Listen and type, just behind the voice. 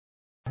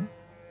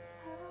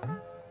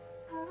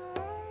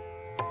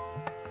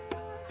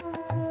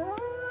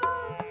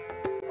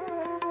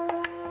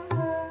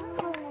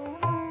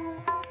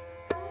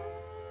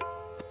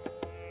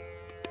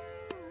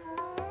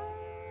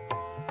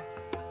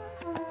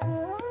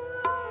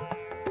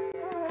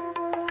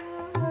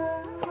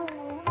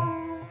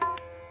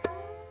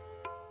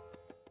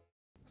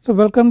So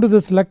welcome to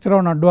this lecture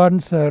on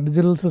advanced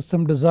digital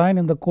system design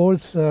in the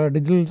course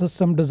digital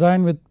system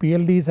design with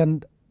PLDs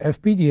and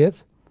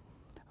FPGAs.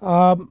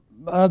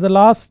 The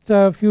last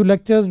few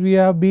lectures we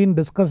have been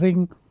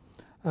discussing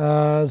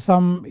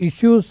some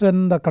issues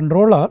in the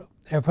controller,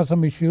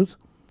 FSM issues,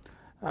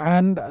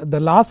 and the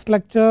last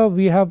lecture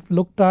we have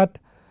looked at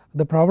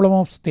the problem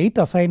of state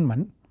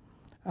assignment.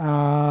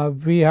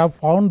 We have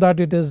found that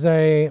it is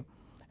an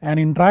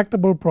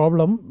intractable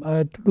problem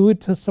to do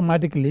it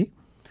systematically.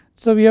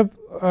 So we have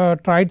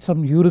tried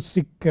some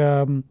heuristic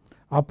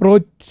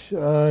approach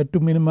to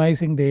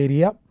minimizing the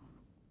area.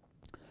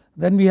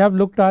 Then we have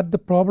looked at the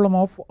problem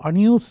of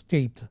unused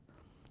states,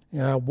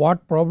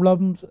 what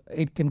problems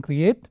it can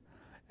create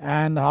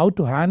and how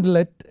to handle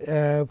it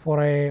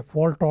for a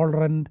fault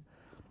tolerant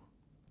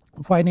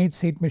finite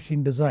state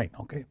machine design.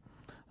 Okay.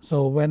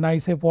 So when I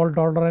say fault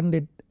tolerant,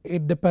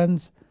 it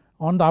depends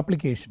on the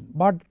application,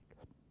 but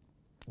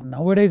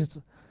nowadays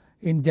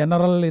in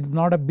general it is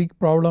not a big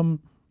problem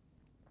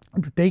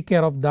to take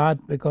care of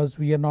that because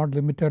we are not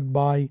limited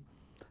by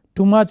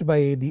too much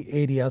by the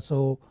area.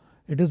 So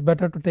it is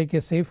better to take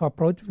a safe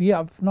approach. We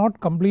have not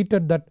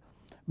completed that,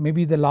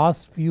 maybe the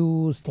last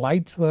few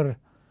slides were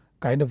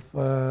kind of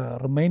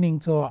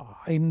remaining. So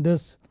in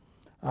this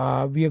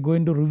we are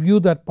going to review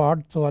that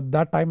part. So at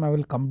that time I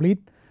will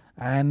complete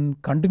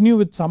and continue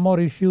with some more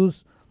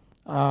issues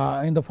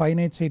in the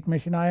finite state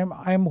machine. I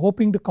am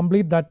hoping to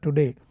complete that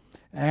today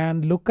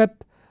and look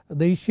at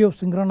the issue of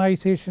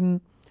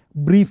synchronization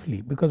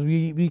briefly, because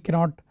we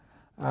cannot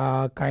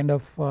kind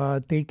of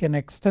take an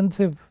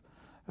extensive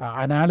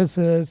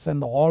analysis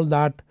and all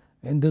that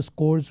in this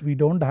course. We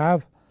don't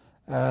have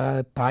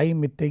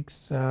time, it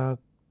takes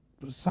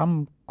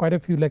quite a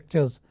few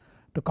lectures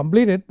to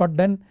complete it, but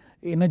then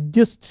in a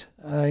gist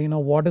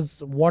what is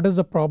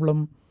the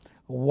problem,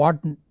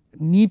 what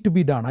need to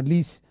be done, at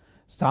least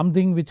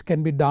something which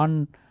can be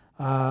done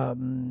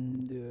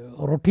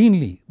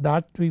routinely,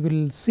 that we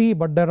will see.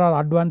 But there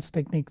are advanced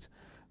techniques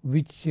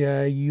which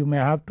you may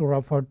have to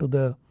refer to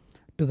the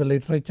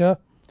literature.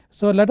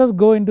 So let us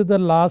go into the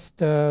last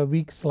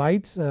week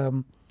slides,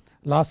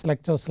 last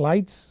lecture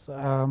slides.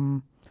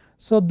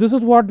 So this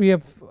is what we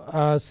have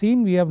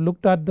seen. We have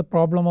looked at the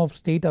problem of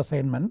state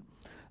assignment.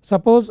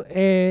 Suppose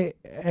a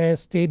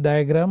state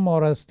diagram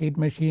or a state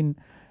machine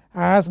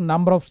has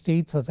number of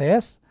states as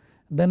S,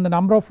 then the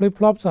number of flip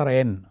flops are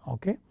N.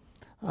 Okay.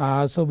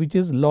 So which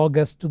is log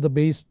S to the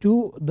base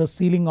 2, the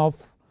ceiling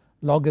of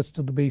log S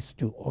to the base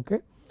 2. Okay.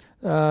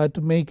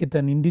 To make it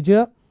an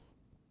integer,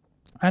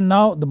 and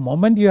now the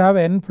moment you have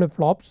n flip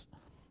flops,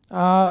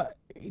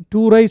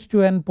 2 raised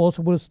to n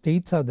possible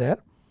states are there.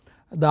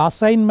 The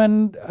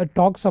assignment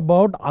talks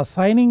about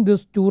assigning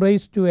this 2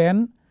 raised to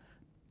n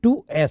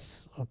to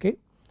S. Okay.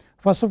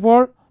 First of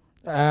all,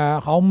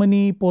 how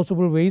many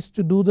possible ways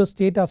to do the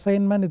state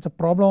assignment? It is a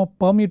problem of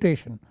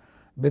permutation,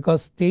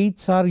 because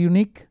states are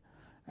unique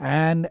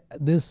and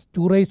this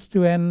 2 raised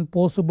to n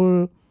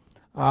possible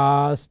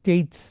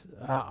states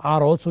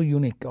are also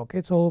unique.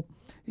 Okay. So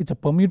it is a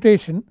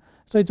permutation.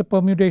 So it is a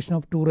permutation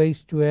of 2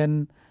 raised to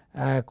n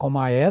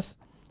comma S,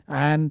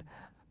 and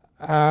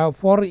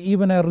for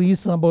even a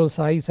reasonable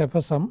size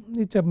FSM,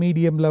 it is a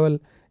medium level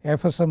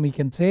FSM, we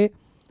can say,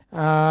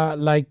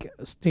 like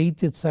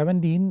states is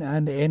 17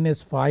 and n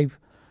is 5,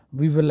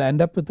 we will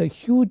end up with a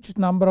huge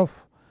number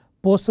of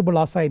possible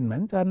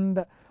assignments.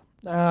 And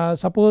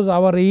suppose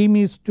our aim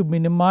is to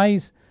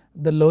minimize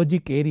the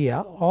logic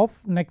area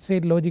of next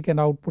state logic and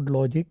output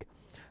logic,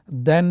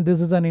 then this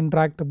is an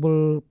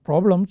intractable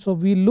problem. So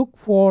we look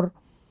for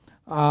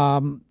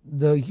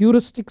the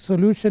heuristic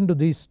solution to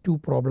these two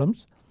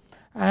problems,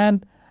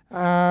 and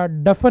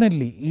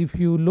definitely if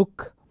you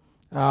look,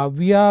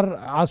 we are,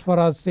 as far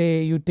as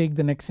say you take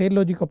the next state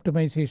logic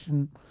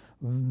optimization,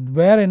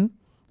 wherein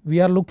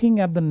we are looking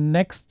at the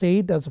next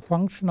state as a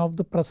function of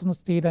the present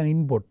state and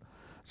input.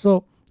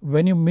 So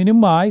when you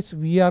minimize,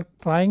 we are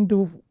trying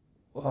to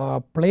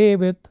play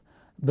with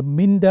the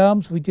min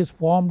terms which is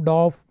formed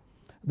of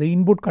the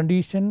input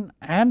condition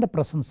and the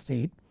present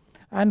state,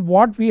 and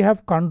what we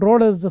have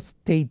controlled is the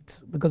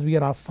states, because we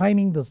are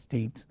assigning the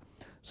states.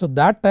 So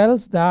that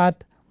tells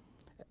that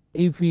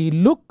if we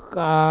look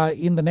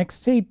in the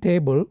next state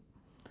table,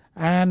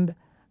 and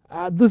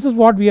this is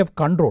what we have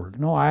controlled.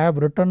 I have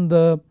written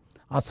the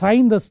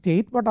assign the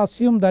state, but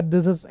assume that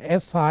this is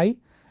Si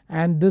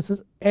and this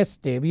is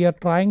Sk. We are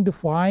trying to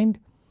find,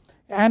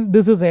 and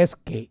this is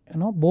Sk,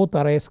 both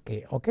are Sk.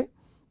 Okay.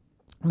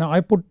 Now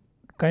I put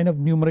kind of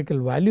numerical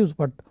values,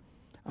 but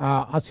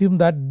assume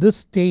that this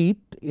state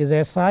is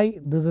Si,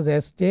 this is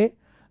Sj,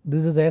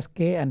 this is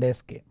Sk and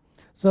Sk.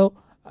 So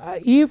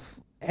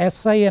if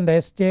Si and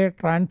Sj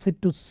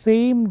transit to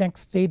same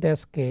next state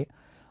Sk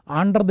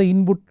under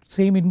the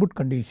same input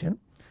condition,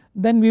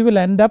 then we will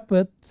end up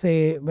with,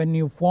 say, when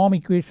you form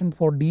equation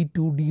for D2,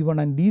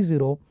 D1 and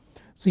D0,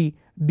 see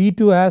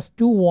D2 has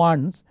 2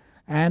 1s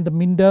and the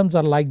min terms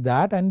are like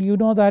that, and you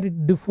know that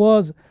it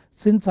differs,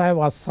 since I have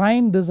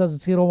assigned this as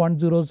 0 1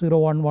 0 0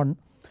 1 1,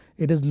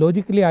 it is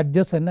logically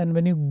adjacent, and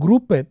when you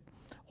group it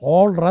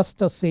all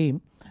rest are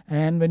same,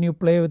 and when you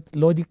play with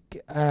logic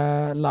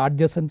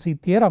adjacency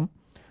theorem,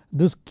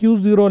 this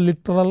Q0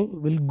 literal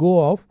will go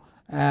off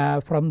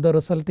from the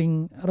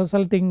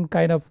resulting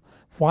kind of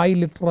phi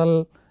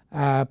literal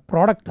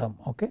product term.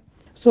 Okay.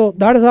 So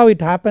that is how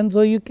it happens.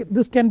 So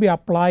this can be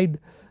applied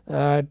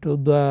to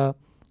the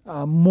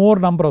more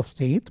number of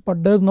states,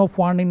 but there is no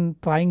fun in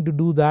trying to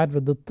do that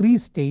with the 3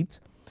 states.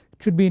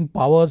 It should be in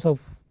powers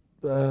of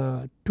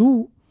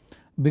 2,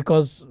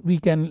 because we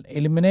can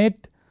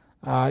eliminate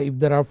if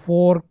there are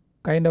 4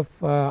 kind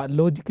of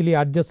logically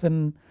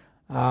adjacent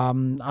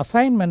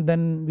assignment,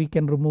 then we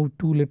can remove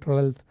 2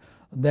 literals.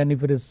 Then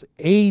if it is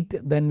 8,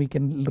 then we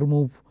can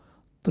remove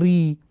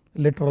 3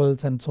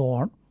 literals and so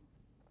on.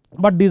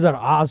 But these are,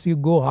 as you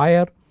go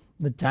higher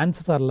the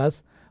chances are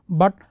less,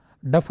 but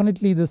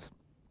definitely this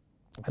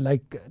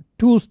like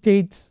 2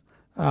 states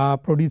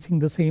producing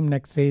the same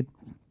next state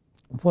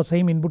for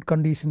same input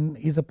condition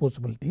is a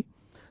possibility.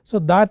 So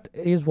that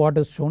is what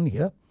is shown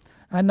here,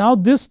 and now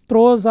this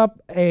throws up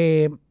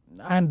a,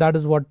 and that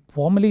is what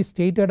formally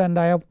stated, and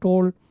I have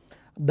told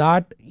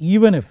that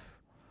even if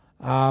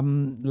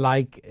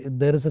like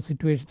there is a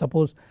situation,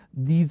 suppose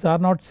these are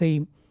not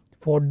same,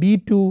 for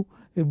D2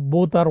 if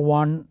both are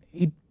 1,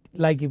 it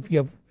like if you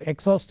have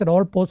exhausted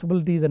all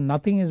possibilities and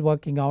nothing is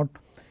working out,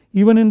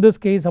 even in this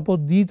case suppose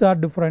these are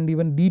different,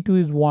 even D2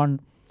 is 1,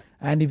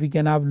 and if we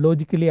can have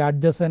logically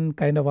adjacent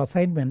kind of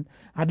assignment,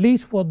 at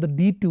least for the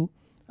D2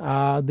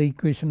 the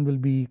equation will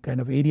be kind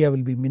of area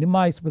will be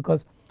minimized,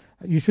 because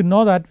you should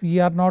know that we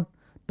are not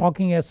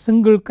talking a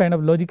single kind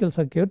of logical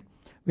circuit,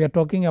 we are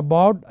talking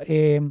about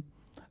a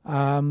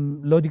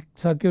logic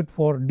circuit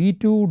for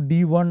D2,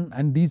 D1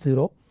 and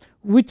D0,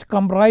 which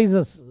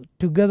comprises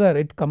together,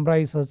 it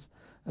comprises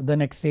the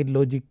next state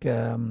logic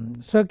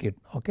circuit.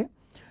 Okay.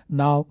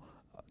 Now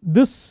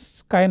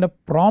this kind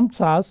of prompts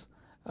us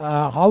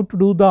how to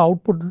do the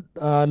output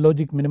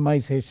logic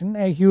minimization,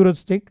 a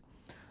heuristic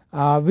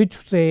which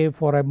say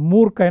for a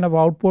Moore kind of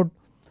output,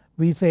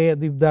 we say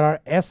if there are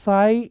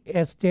Si,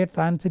 Sj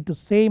transit to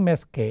same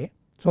Sk,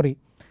 sorry,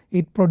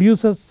 it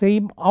produces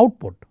same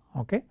output.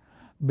 Okay,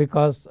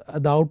 because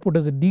the output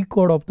is a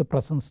decode of the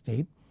present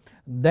state.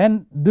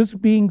 Then this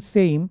being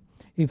same,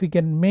 if we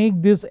can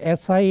make this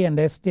Si and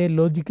Sj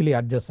logically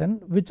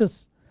adjacent, which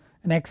is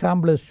an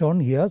example is shown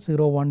here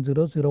 0 1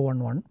 0 0 1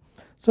 1.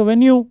 So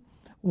when you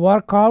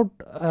work out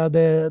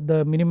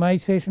the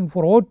minimization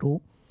for O2,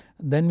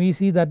 then we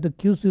see that the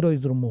Q0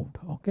 is removed.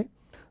 Okay.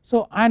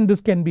 So and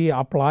this can be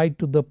applied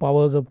to the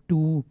powers of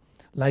 2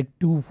 like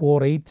 2,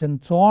 4, 8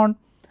 and so on,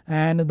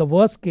 and in the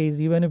worst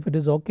case even if it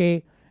is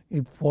okay,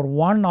 if for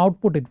one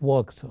output it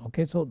works.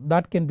 Okay. So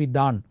that can be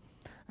done,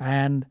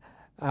 and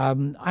I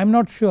am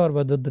not sure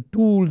whether the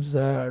tools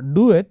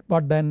do it,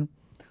 but then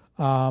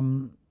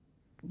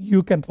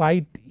you can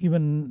write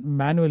even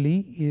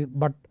manually,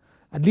 but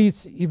at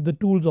least if the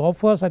tools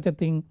offer such a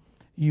thing,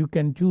 you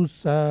can choose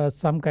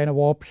some kind of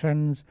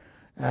options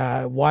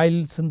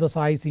while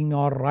synthesizing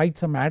or write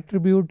some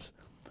attributes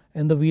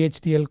in the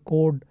VHDL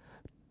code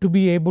to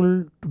be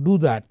able to do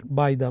that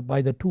by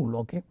the tool.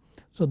 Okay.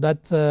 So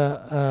that's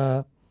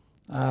the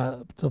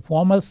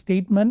formal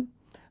statement.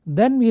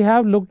 Then we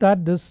have looked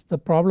at this, the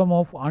problem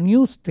of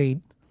unused state,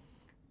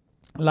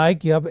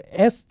 like you have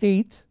S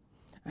states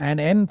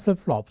and N flip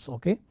flops.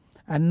 Okay.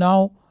 And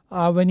now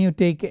when you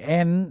take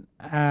N,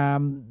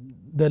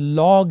 the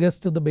log S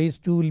to the base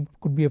 2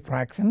 could be a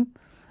fraction,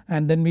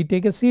 and then we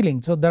take a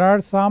ceiling. So there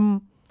are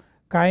some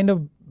kind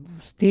of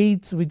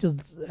states which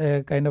is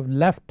kind of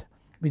left,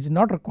 which is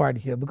not required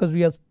here, because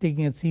we are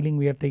taking a ceiling,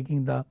 we are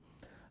taking the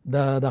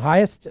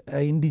highest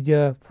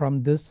integer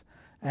from this,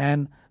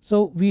 and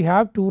so we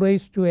have 2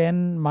 raised to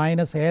n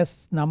minus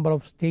s number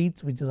of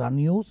states which is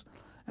unused.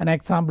 An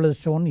example is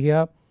shown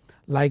here,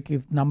 like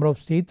if number of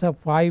states are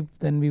 5,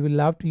 then we will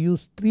have to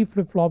use 3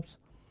 flip flops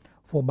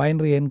for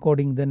binary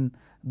encoding. Then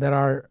there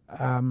are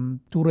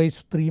 2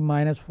 raised to 3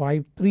 minus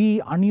 5,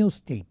 3 unused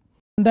state.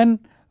 And then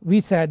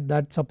we said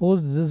that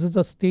suppose this is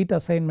a state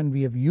assignment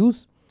we have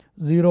used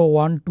 0,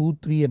 1, 2,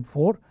 3 and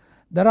 4.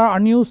 There are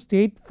unused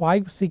state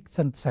 5, 6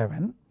 and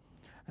 7.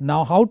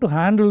 Now how to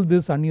handle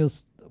this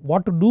unused,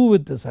 what to do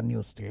with this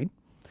unused state,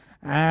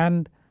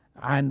 and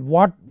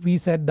what we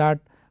said that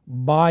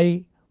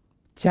by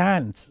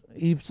chance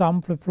if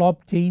some flip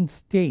flop change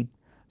state,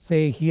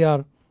 say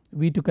here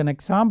we took an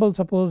example,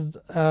 suppose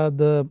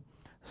the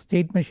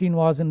state machine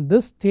was in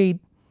this state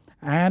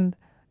and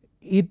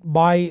it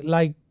by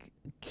like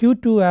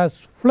Q2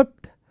 has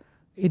flipped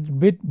its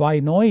bit by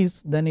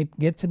noise, then it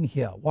gets in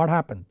here, what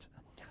happens?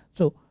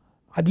 So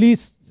at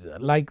least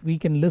like we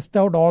can list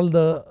out all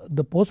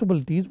the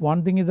possibilities.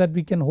 One thing is that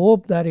we can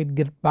hope that it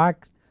gets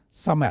back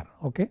somewhere.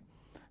 Okay,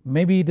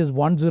 maybe it is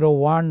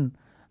 101,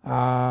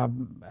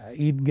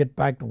 it get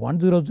back to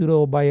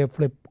 100 by a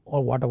flip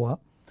or whatever.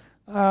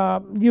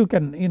 You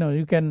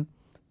can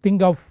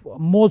think of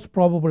most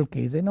probable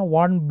case,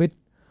 one bit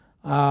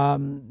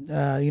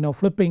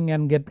flipping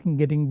and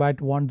getting back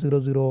to 100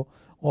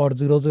 or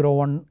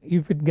 001.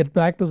 If it gets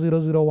back to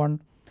 001,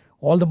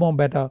 all the more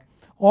better,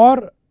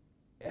 or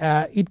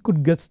it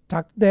could get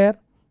stuck there,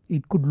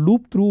 it could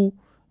loop through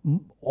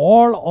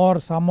all or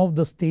some of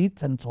the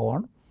states and so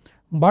on.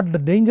 But the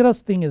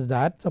dangerous thing is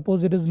that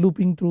suppose it is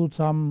looping through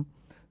some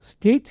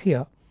states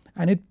here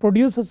and it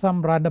produces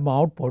some random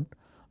output,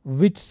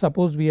 which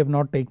suppose we have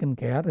not taken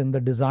care in the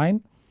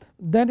design,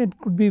 then it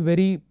could be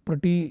very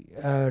pretty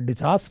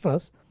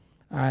disastrous.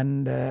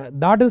 And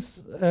that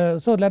is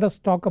so let us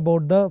talk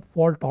about the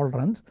fault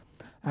tolerance.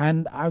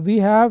 And we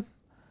have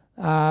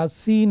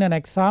seen an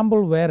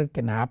example where it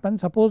can happen.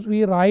 Suppose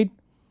we write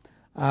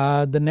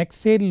the next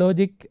state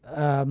logic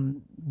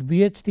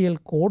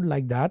VHDL code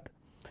like that,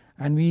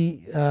 and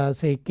we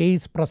say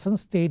case present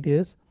state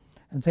is,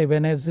 and say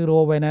when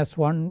S0 when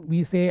S1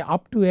 we say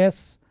up to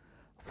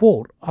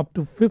S4 up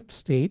to 5th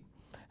state,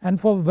 and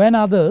for when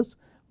others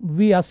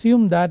we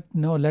assume that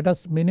no, let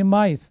us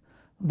minimize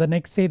the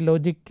next state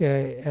logic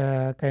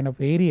kind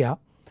of area,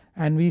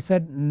 and we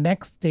said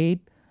next state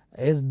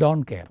is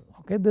don't care.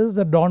 Okay, this is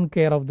a don't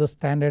care of the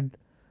standard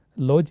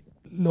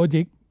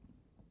logic.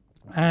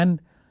 And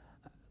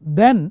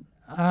then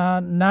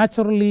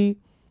naturally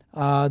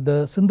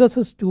the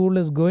synthesis tool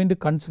is going to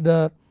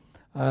consider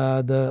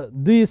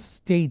these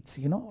states,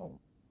 you know,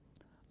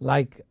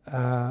 like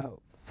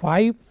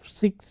 5,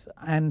 6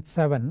 and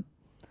 7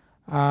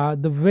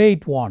 the way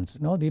it wants,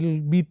 you know, it will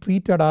be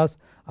treated as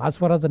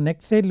far as the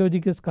next state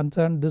logic is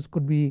concerned, this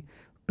could be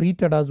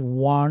treated as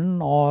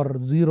 1 or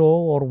 0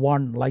 or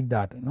 1 like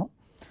that, you know.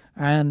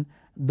 And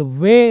the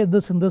way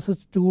the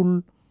synthesis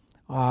tool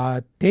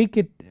take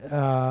it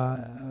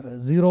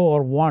 0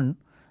 or 1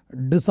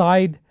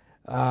 decide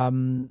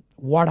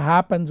what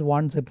happens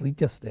once it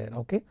reaches there.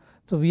 Okay.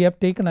 So we have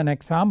taken an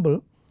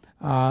example,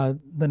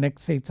 the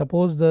next state,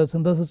 suppose the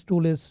synthesis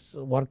tool is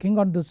working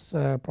on this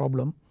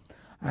problem,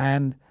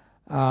 and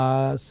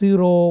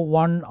 0,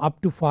 1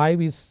 up to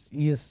 5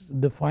 is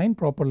defined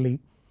properly,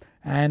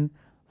 and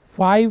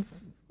 0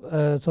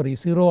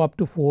 up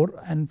to 4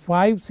 and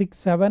 5, 6,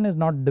 7 is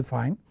not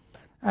defined,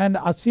 and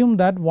assume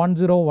that 1,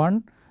 0,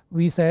 1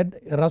 we said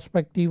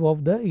irrespective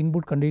of the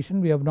input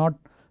condition we have not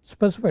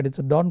specified, it is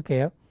a don't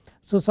care.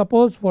 So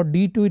suppose for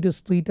D2 it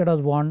is treated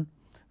as 1,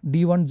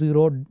 D1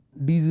 0,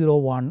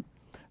 D0 1,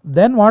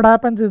 then what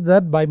happens is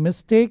that by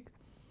mistake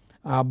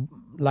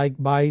like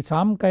by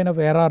some kind of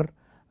error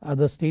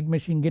the state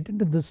machine get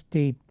into this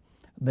state,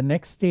 the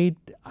next state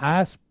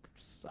as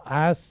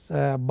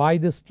by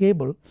this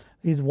table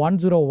is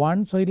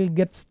 101, so it will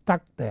get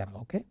stuck there.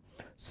 Okay.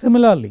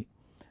 Similarly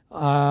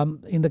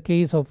in the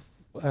case of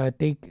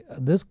take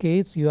this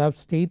case, you have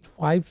states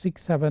 5,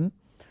 6, 7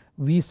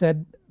 we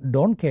said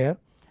don't care,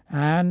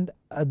 and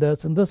the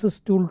synthesis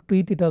tool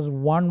treat it as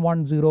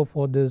 110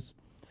 for this,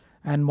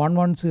 and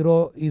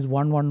 110 is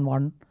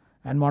 111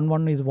 and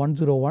 11 is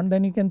 101,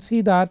 then you can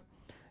see that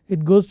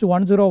it goes to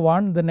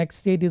 101, the next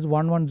state is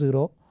 110,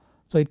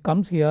 so it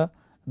comes here,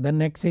 the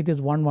next state is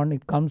 11,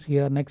 it comes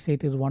here, next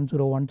state is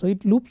 101, so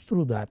it loops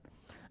through that.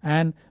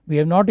 And we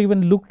have not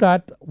even looked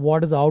at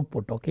what is the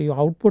output. Okay, your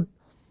output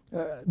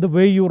the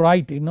way you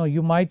write, you know,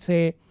 you might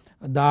say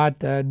that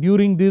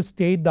during this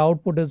state the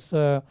output is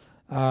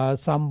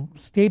some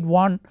state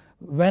 1,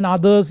 when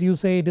others you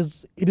say it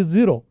is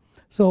 0.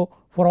 So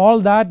for all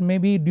that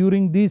maybe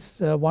during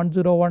this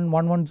 101,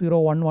 110,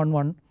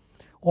 111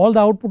 all the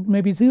output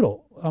may be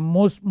 0,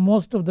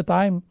 most of the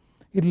time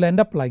it will end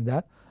up like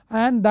that,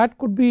 and that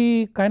could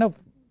be kind of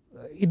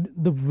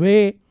the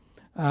way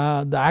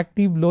the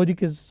active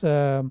logic is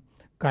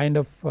kind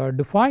of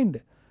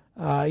defined.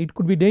 It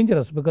could be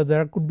dangerous because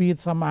there could be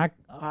some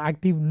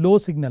active low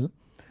signal,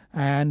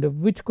 and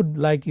which could,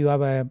 like you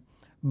have a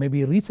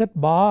maybe reset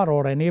bar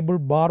or enable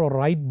bar or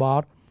write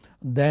bar,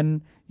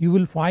 then you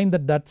will find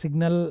that that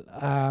signal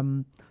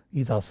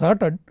is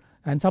asserted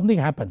and something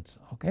happens.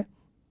 Okay,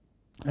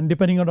 and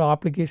depending on the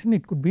application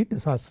it could be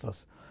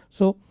disastrous.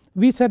 So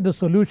we said the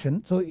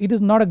solution, so it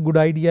is not a good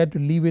idea to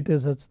leave it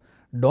as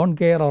don't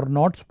care or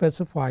not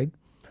specified.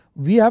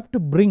 We have to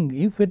bring,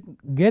 if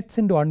it gets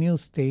into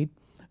unused state,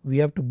 we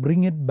have to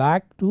bring it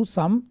back to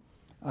some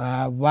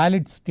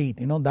valid state,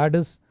 you know, that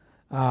is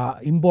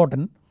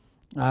important.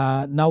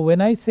 Now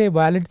when I say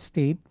valid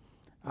state,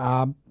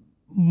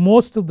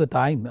 most of the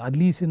time, at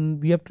least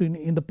we have to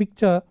in the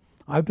picture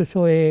I have to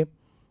show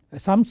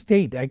some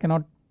state. I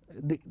cannot,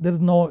 there is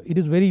no, it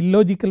is very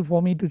illogical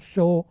for me to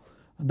show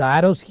the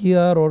arrows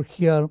here or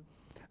here,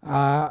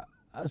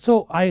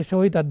 so I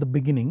show it at the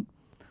beginning.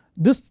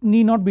 This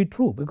need not be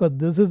true because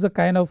this is a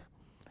kind of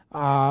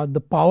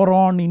the power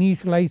on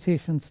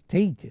initialization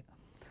stage,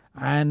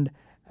 and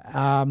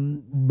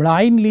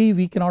blindly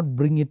we cannot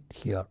bring it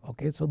here.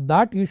 Okay, so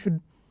that you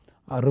should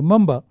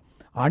remember,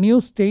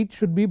 unused state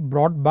should be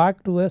brought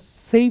back to a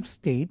safe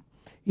state.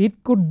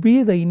 It could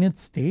be the init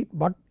state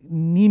but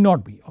need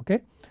not be. Okay,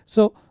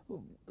 so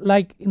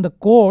like in the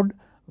code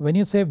when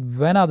you say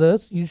when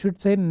others, you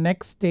should say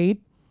next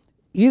state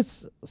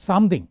is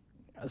something,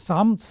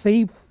 some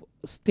safe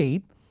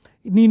state.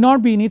 It need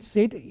not be init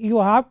state,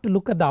 you have to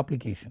look at the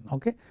application.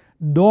 Okay,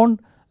 don't,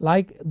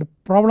 like the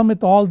problem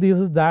with all this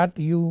is that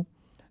you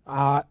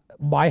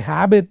by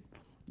habit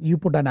you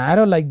put an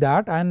arrow like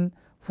that and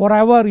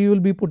forever you will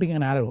be putting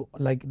an arrow,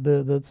 like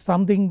the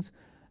some things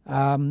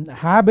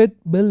habit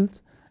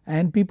builds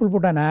and people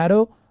put an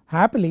arrow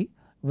happily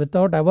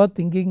without ever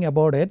thinking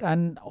about it,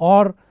 and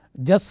or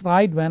just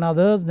write when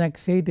others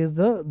next state is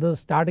the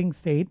starting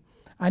state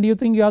and you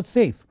think you are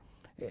safe.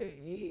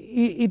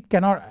 It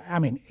cannot, I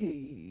mean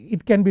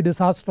it can be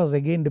disastrous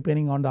again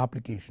depending on the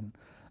application,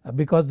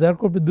 because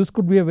this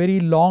could be a very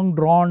long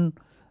drawn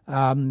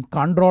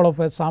control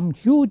of some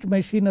huge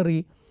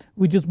machinery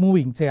which is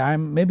moving. Say I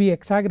am maybe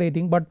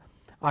exaggerating, but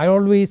I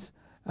always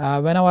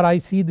whenever I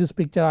see this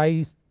picture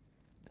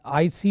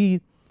I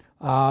see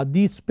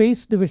the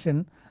space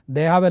division,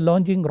 they have a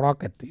launching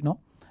rocket,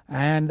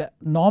 and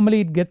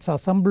normally it gets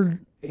assembled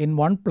in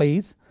one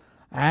place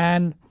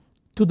and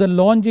to the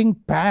launching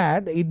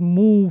pad it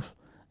moves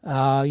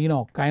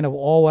kind of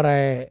over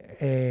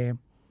a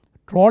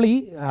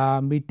trolley.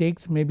 It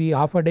takes maybe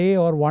half a day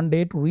or 1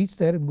 day to reach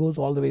there, it goes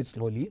all the way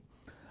slowly.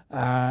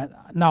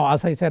 Now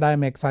as I said I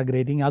am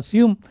exaggerating,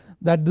 assume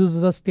that this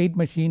is a state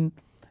machine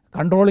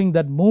controlling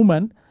that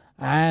movement,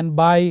 and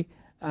by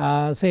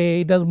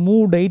say it has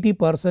moved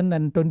 80%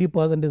 and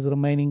 20% is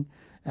remaining,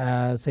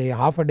 say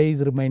half a day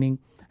is remaining,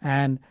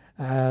 and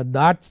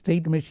that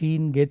state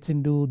machine gets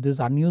into this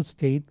unused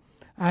state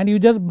and you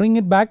just bring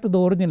it back to the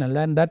original,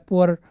 and that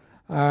poor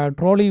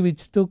trolley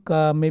which took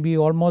maybe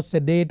almost a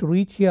day to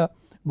reach here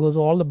goes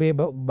all the way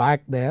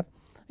back there.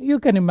 You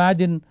can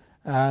imagine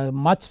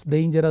much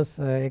dangerous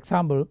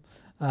example,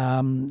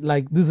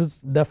 like this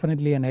is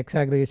definitely an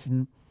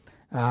exaggeration,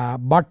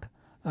 but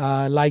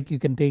like you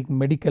can take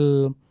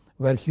medical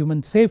where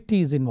human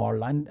safety is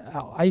involved, and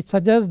I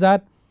suggest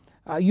that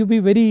you be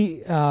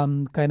very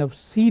kind of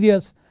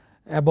serious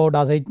about,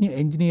 as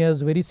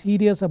engineers, very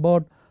serious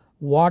about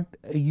what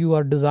you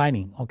are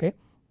designing. Okay,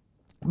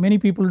 many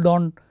people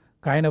don't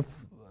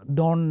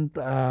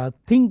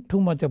think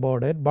too much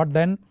about it, but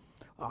then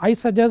I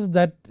suggest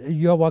that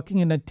you are working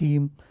in a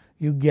team,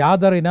 you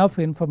gather enough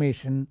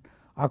information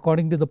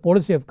according to the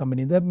policy of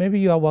company, that maybe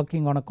you are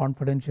working on a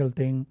confidential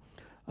thing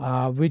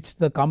which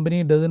the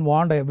company doesn't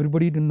want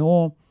everybody to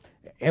know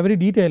every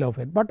detail of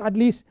it, but at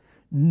least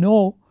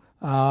know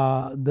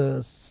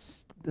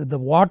the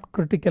what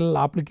critical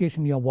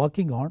application you are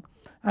working on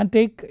and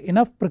take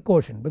enough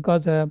precaution,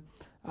 because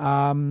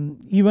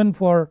even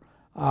for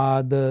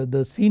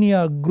the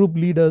senior group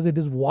leaders it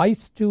is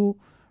wise to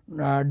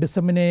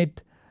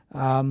disseminate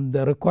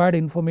the required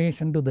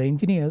information to the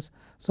engineers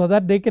so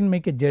that they can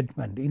make a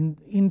judgment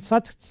in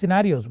such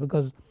scenarios,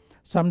 because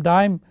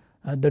sometimes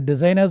the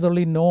designers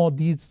only know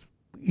these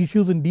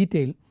issues in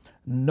detail,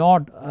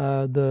 not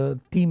the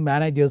team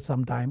managers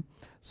sometime.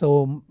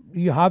 So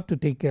you have to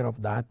take care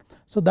of that.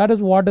 So that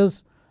is what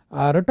is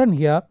written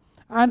here,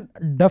 and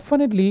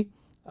definitely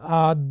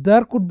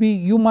there could be,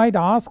 you might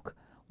ask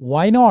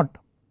why not,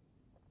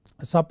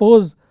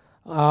 suppose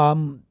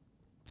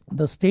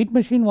the state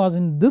machine was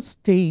in this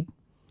state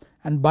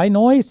and by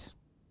noise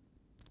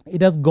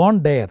it has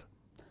gone there.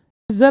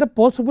 Is there a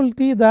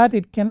possibility that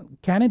it can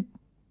it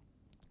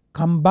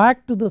come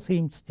back to the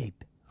same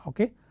state?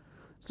 Okay.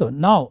 So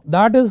now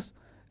that is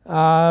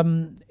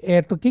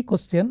a tricky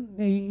question.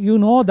 You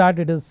know that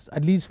it is,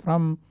 at least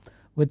from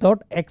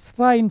without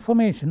extra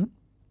information,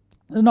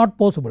 is not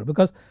possible,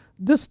 because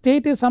this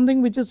state is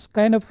something which is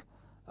kind of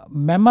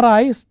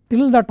memorized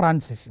till the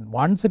transition.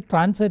 Once it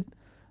transits,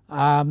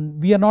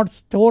 we are not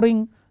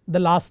storing the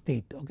last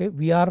state. Okay,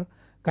 we are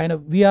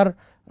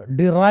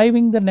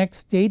deriving the next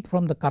state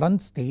from the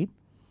current state.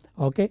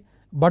 Okay,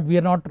 but we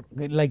are not,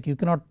 like, you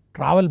cannot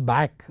travel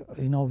back,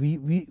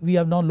 we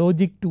have no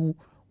logic to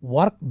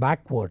work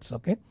backwards.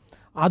 Okay,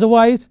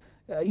 otherwise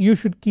you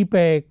should keep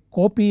a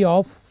copy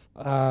of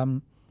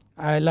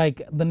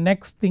like the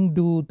next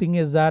thing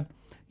is that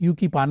you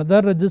keep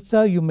another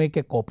register, you make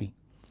a copy.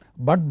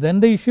 But then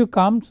the issue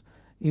comes,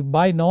 if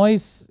by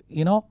noise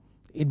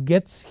it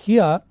gets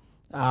here,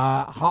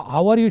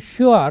 how are you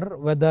sure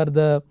whether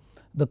the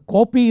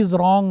copy is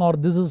wrong or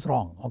this is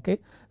wrong? Okay,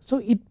 so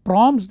it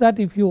prompts that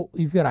if you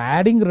are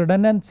adding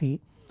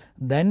redundancy,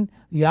 then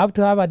you have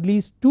to have at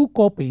least 2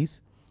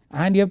 copies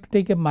and you have to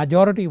take a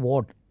majority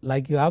vote,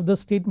 like you have the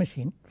state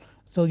machine.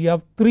 So you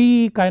have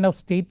 3 kind of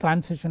state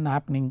transition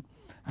happening,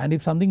 and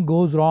if something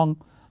goes wrong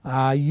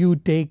you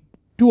take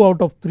 2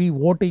 out of 3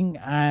 voting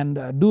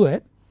and do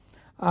it.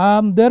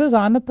 There is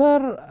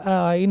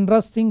another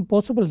interesting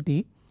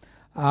possibility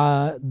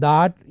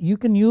that you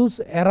can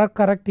use error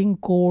correcting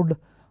code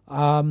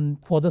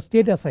for the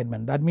state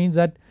assignment. That means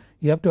that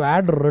you have to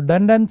add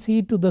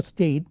redundancy to the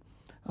state.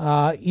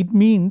 It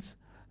means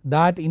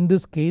that in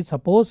this case,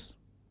 suppose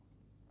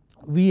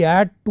we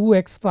add 2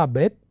 extra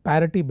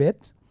parity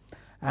bits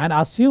and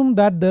assume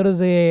that there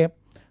is a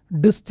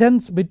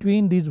distance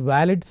between these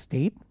valid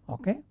state.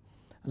 Okay,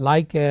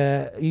 like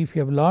if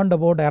you have learned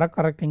about error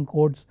correcting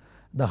codes,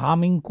 the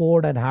Hamming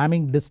code and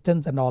Hamming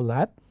distance and all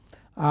that,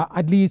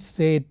 at least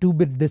say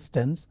 2-bit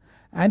distance,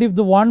 and if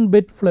the 1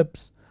 bit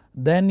flips,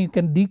 then you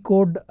can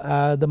decode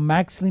the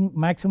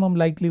maximum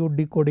likelihood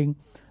decoding,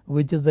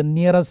 which is the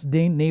nearest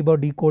neighbor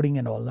decoding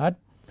and all that.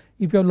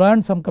 If you have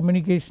learned some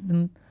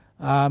communication,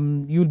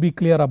 you will be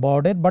clear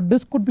about it, but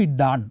this could be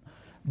done,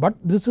 but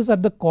this is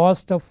at the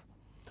cost of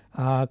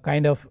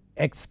kind of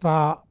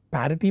extra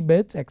parity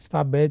bits,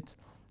 extra bits,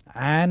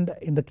 and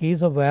in the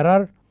case of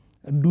error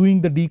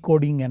doing the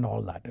decoding and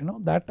all that,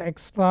 that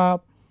extra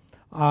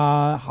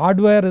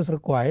hardware is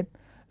required.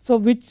 So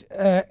which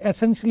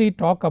essentially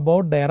talk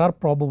about the error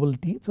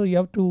probability. So you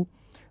have to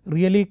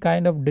really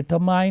kind of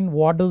determine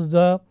what is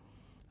the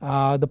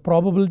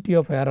probability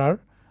of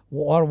error,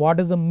 or what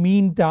is the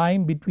mean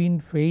time between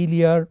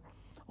failure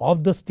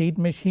of the state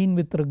machine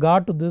with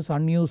regard to this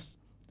unused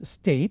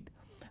state,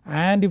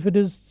 and if it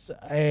is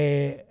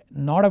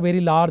not a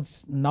very large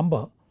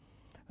number,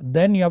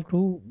 then you have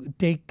to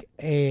take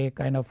a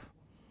kind of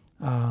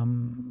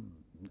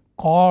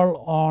call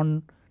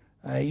on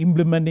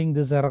implementing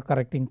this error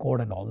correcting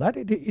code and all that.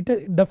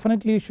 It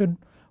definitely should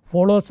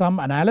follow some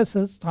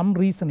analysis, some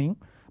reasoning.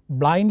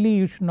 Blindly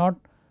you should not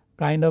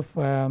kind of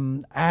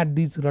add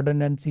these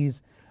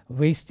redundancies,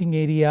 wasting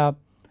area,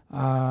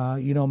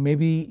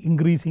 maybe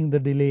increasing the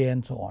delay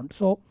and so on.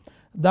 So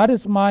that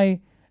is my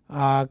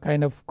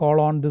kind of call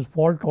on this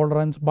fault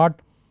tolerance,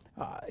 but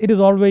it is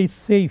always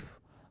safe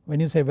when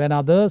you say when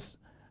others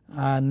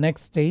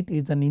next state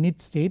is an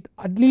init state,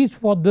 at least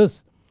for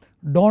this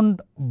don't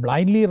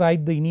blindly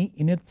write the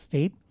init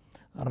state,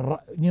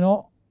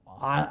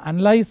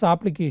 analyze the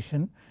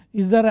application.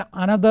 Is there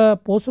another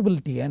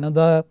possibility,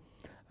 another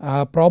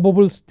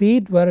probable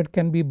state where it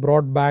can be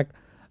brought back,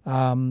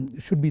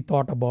 should be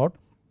thought about.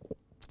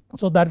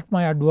 So that is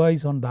my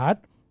advice on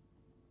that.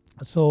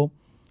 So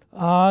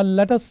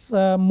let us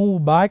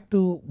move back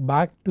to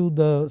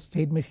the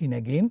state machine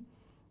again.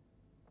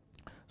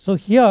 So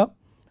here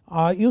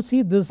you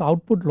see this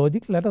output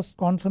logic. Let us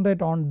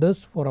concentrate on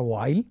this for a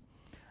while.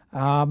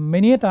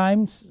 Many a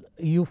times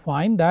you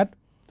find that,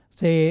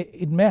 say,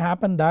 it may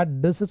happen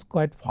that this is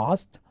quite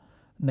fast,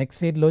 next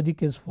state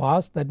logic is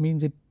fast, that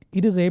means it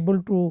is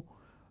able to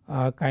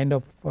kind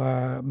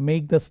of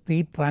make the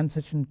state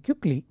transition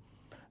quickly,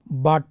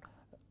 but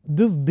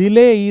this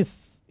delay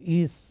is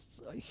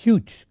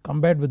huge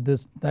compared with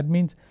this. That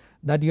means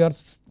that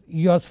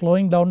you are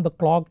slowing down the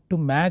clock to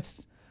match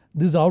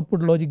this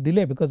output logic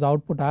delay, because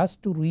output has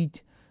to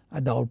reach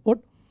at the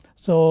output.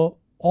 So,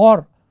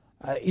 or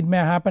it may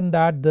happen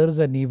that there is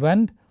an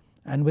event,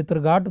 and with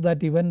regard to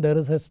that event there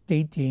is a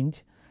state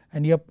change,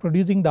 and you are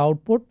producing the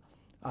output.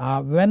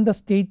 When the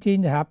state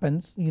change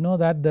happens, you know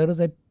that there is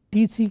a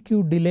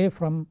TCQ delay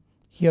from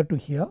here to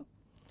here,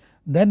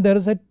 then there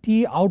is a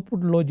T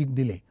output logic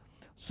delay.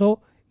 So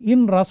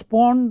in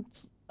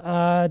response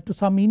to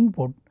some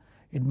input,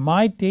 it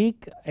might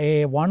take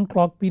a 1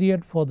 clock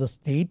period for the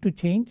state to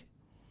change,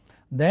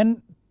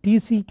 then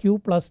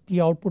TCQ plus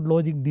T output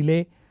logic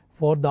delay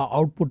for the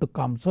output to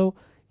come. So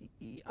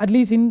at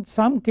least in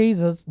some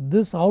cases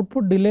this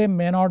output delay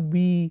may not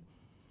be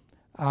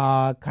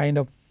kind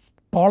of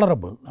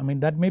tolerable, I mean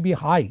that may be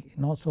high,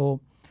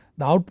 so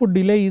the output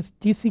delay is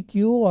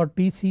TCQ or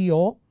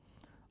TCO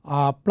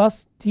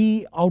plus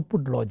T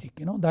output logic,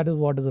 that is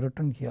what is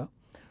written here.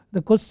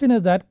 The question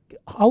is that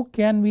how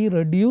can we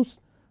reduce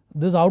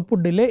this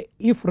output delay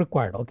if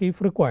required,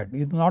 if required.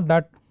 It is not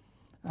that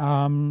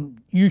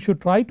you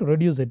should try to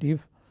reduce it.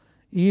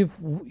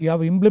 If you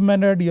have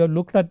implemented, you have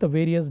looked at the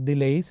various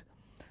delays,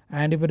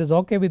 and if it is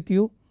okay with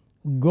you,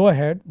 go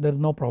ahead, there is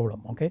no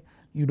problem,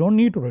 you do not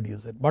need to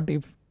reduce it. But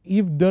if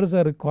there is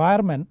a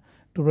requirement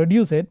to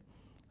reduce it,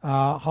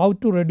 how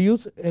to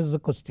reduce is the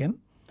question,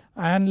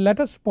 and let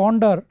us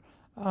ponder.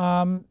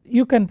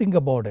 You can think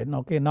about it.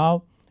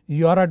 Now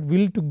you are at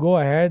will to go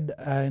ahead,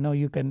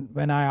 you can,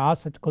 when I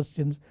ask such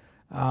questions,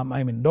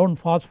 I mean don't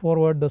fast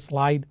forward the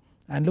slide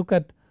and look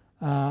at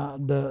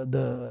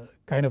the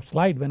kind of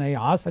slide. When I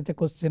ask such a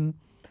question,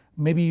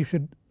 maybe you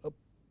should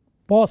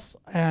pause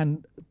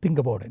and think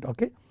about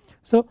it.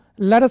 So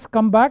let us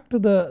come back to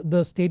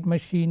the state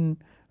machine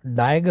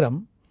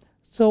diagram.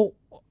 So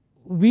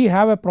we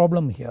have a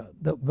problem here.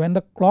 When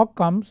the clock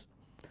comes,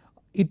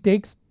 it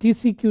takes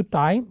TCQ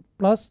time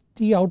plus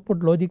T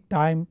output logic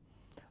time,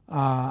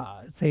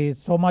 say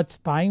so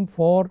much time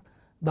for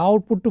the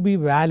output to be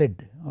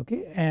valid,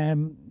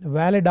 and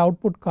valid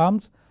output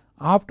comes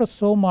after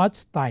so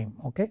much time.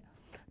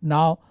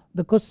 Now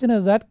the question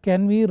is that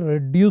can we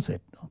reduce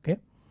it.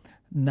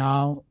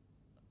 Now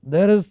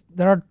there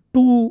are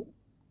two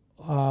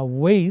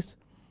ways,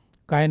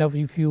 kind of,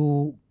 if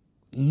you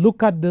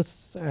look at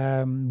this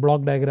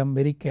block diagram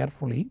very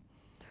carefully,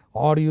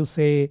 or you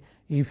say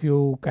if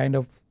you kind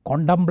of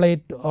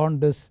contemplate on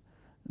this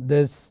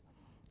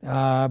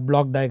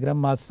block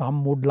diagram as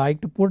some would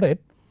like to put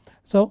it.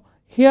 So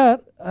here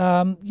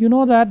you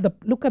know that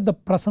look at the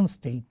present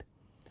state.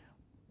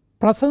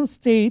 Present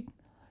state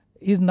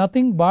is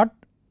nothing but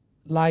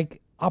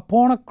like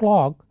upon a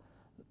clock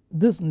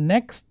this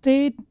next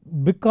state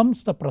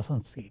becomes the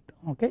present state.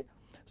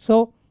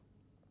 So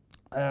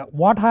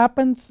what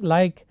happens,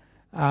 like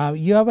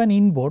you have an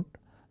input,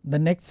 the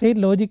next state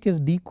logic is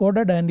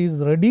decoded and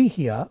is ready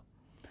here,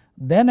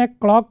 then a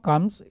clock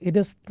comes, it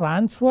is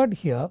transferred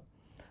here,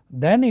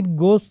 then it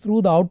goes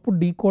through the output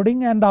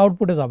decoding and the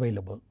output is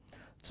available.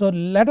 So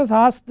let us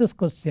ask this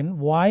question,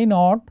 why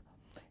not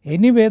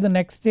anyway the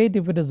next state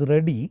if it is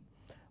ready,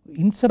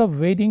 instead of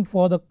waiting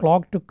for the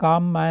clock to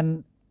come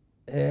and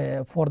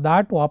for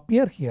that to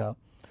appear here,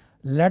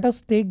 let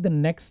us take the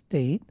next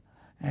state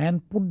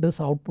and put this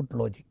output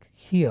logic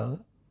here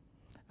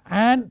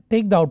and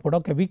take the output.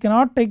 Okay, we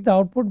cannot take the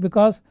output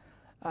because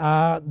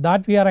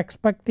that we are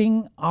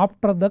expecting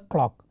after the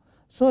clock.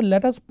 So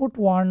let us put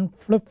one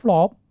flip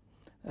flop,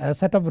 a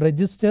set of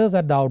registers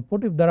at the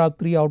output. If there are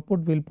 3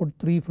 output, we will put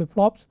 3 flip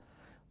flops,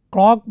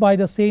 clock by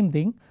the same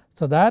thing,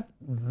 so that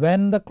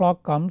when the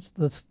clock comes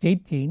the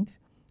state change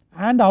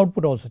and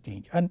output also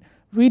change. And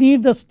we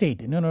need the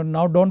state,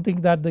 now do not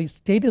think that the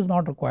state is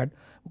not required,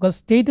 because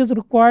state is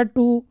required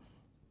to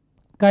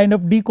kind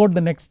of decode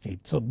the next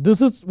state. So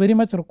this is very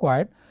much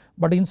required,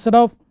 but instead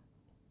of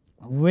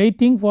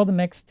waiting for the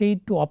next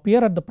state to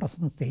appear at the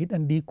present state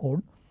and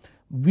decode,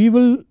 we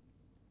will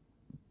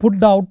put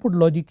the output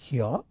logic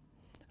here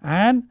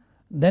and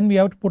then we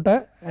have to put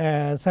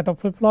a set of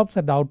flip flops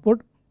at the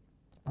output,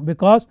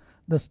 because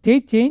the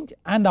state change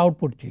and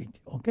output change.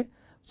 Okay.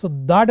 So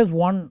that is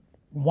one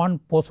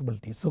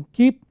possibility. So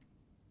keep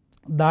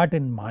that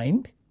in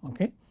mind.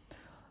 Okay.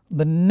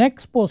 The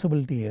next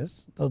possibility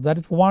is, so that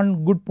is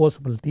one good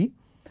possibility.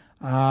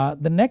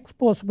 The next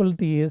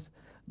possibility is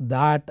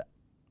that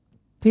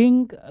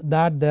think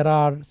that there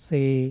are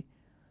say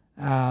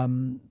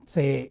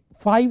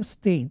 5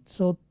 states.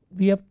 So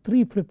we have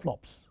 3 flip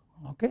flops.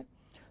 Okay.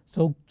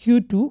 So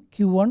Q2,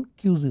 Q1,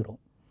 Q0.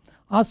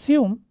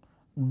 Assume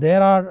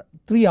there are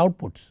 3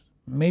 outputs,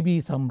 maybe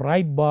some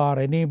write bar,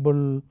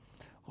 enable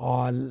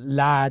or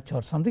latch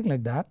or something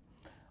like that.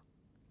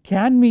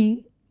 Can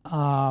we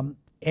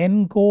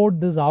encode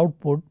this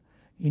output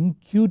in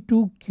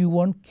Q2,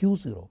 Q1,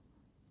 Q0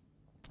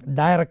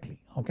 directly?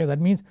 Okay, that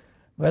means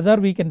whether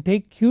we can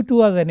take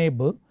Q2 as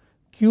enable,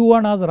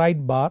 Q1 as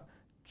write bar,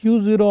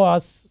 Q0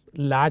 as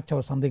latch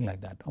or something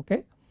like that.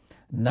 Okay.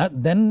 Now,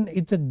 then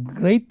it is a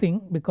great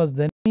thing, because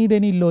then need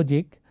any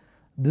logic,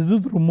 this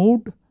is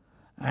removed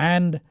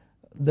and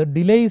the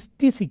delay is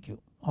TCQ.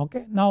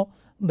 Okay. Now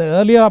the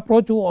earlier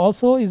approach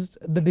also is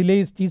the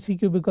delay is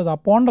TCQ, because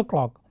upon the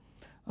clock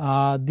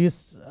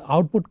this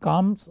output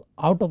comes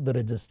out of the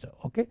register.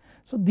 Okay.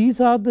 So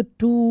these are the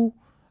 2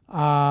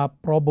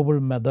 probable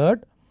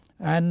method,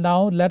 and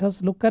now let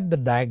us look at the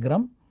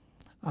diagram.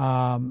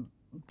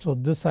 So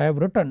this I have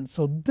written.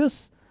 So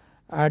this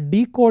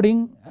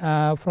decoding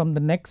from the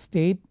next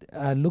state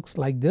looks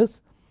like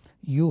this.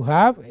 You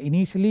have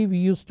initially we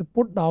used to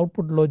put the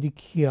output logic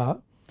here,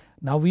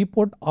 now we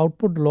put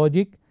output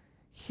logic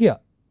here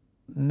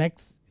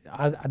next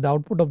at the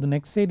output of the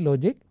next state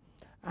logic,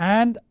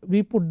 and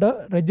we put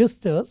the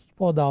registers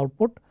for the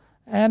output,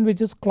 and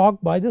which is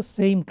clocked by the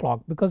same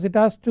clock, because it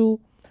has to,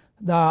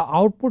 the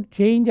output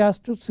change has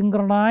to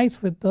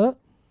synchronize with the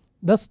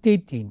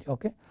state change.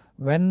 Okay.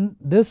 When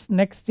this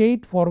next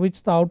state for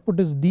which the output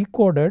is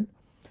decoded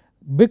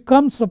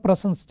becomes the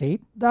present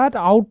state, that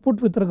output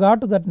with regard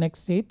to that next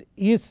state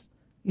is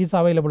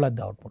available at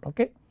the output.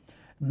 Okay.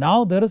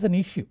 Now there is an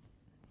issue.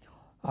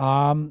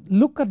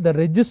 Look at the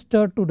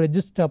register to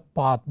register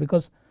path,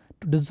 because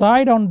to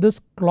decide on this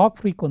clock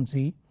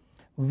frequency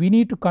we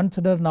need to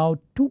consider now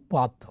 2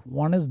 paths.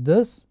 One is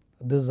this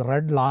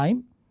red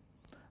line,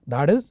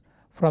 that is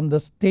from the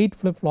state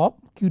flip flop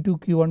Q2,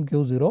 Q1,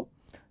 Q0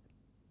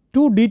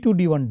 to D2,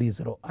 D1,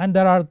 D0, and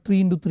there are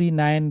 3 into 3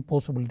 9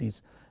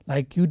 possibilities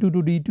like Q2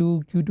 to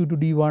D2, Q2 to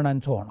D1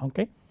 and so on.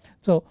 Okay.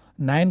 So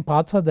 9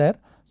 paths are there.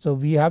 So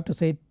we have to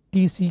say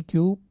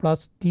TCQ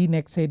plus T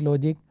next state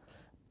logic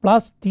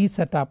plus T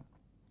setup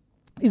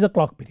is a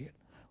clock period.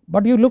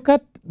 But you look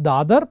at the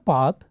other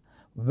path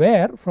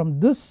where from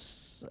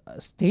this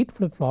state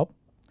flip flop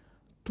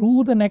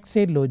through the next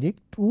state logic,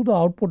 through the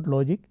output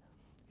logic,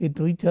 it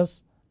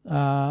reaches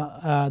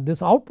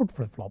this output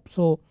flip flop.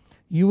 So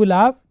you will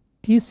have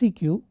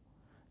TCQ,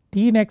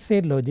 T next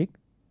state logic,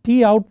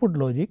 T output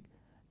logic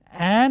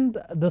and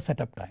the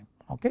setup time.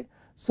 Okay.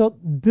 So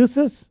this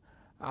is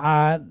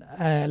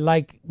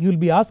like you will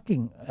be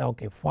asking,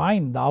 okay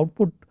fine, the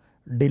output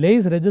delay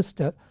is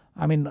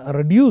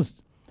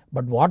reduced,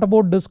 but what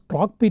about this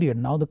clock period?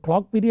 Now the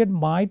clock period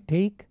might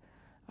take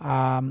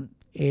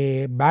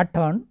a bad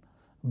turn,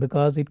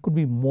 because it could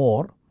be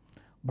more,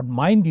 but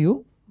mind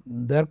you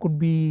there could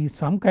be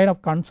some kind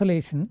of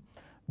consolation,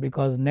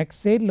 because next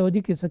state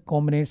logic is a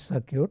combination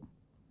circuit,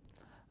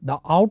 the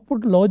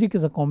output logic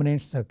is a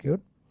combination circuit.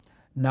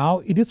 Now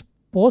it is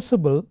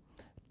possible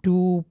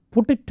to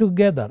put it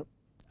together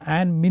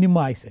and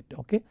minimize it.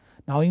 Okay.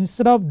 Now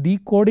instead of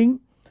decoding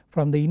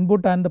from the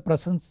input and the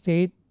present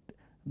state,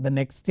 the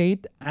next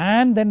state,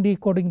 and then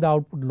decoding the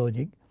output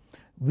logic,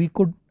 we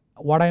could,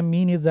 what I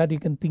mean is that you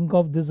can think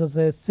of this as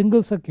a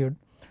single circuit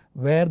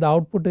where the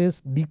output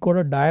is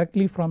decoded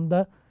directly from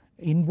the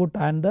input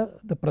and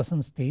the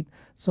present state.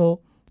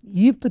 So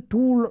if the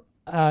tool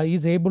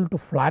is able to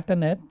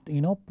flatten it,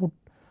 put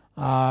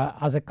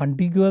as a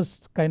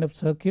contiguous kind of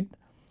circuit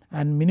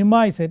and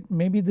minimize it,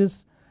 maybe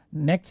this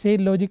next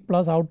state logic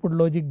plus output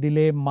logic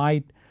delay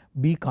might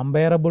be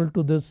comparable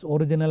to this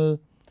original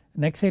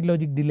next state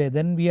logic delay,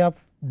 then we have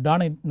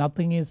done it,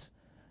 nothing is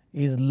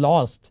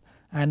lost,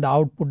 and the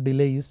output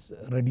delay is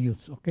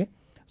reduced. Okay.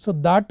 So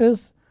that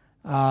is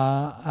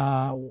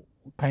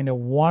kind of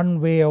one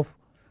way of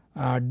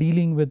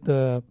dealing with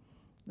the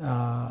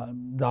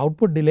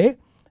output delay.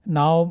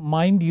 Now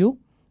mind you,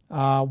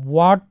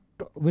 what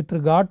with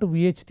regard to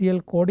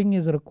VHDL coding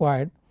is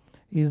required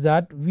is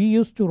that we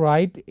used to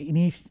write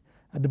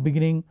at the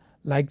beginning,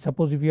 like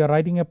suppose if you are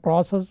writing a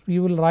process, we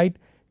will write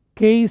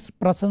case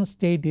present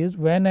state is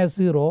when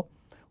S0,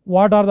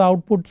 what are the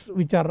outputs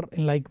which are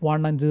in like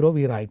 1 and 0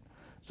 we write.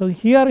 So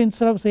here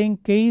instead of saying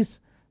case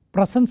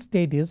present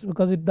state is,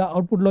 because the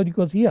output logic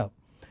was here,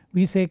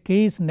 we say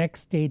case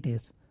next state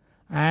is,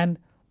 and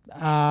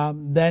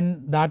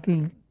then that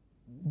will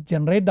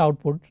generate the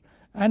outputs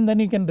and then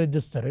you can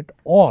register it,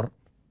 or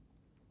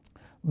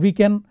we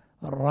can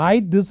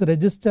write this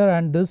register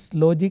and this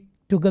logic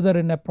together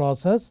in a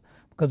process,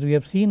 because we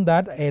have seen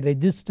that a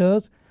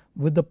registers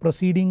with the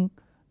preceding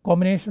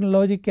combination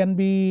logic can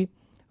be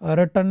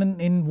written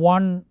in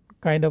one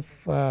kind of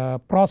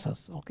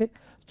process. Okay.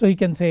 So you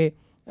can say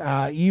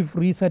if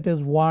reset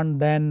is 1,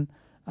 then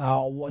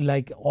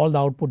like all the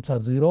outputs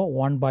are 0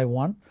 1 by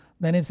 1,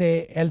 then you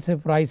say else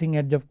if rising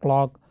edge of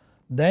clock,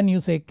 then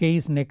you say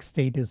case next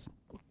state is.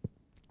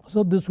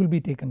 So this will be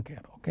taken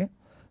care of. Okay.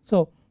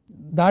 So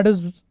that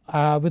is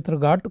with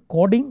regard to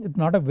coding. It's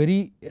not a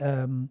very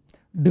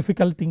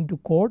difficult thing to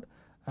code,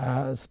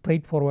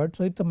 straightforward.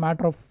 So it's a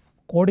matter of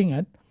coding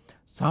it,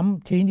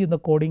 some change in the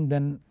coding,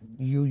 then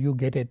you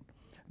get it,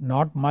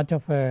 not much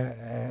of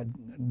a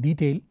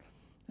detail,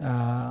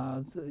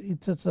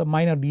 it's just a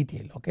minor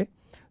detail. Okay.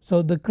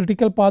 So the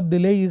critical path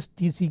delay is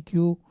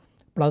TCQ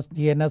plus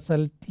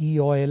GNSL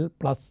TOL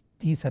plus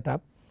T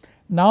setup.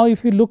 Now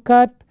if you look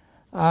at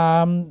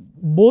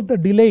both the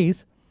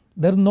delays,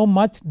 there is no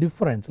much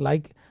difference,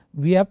 like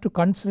we have to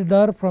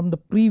consider from the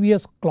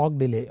previous clock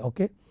delay,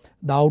 okay,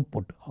 the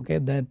output. Okay.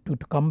 Then to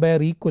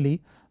compare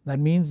equally, that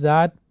means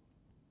that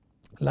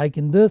like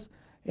in this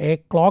a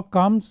clock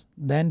comes,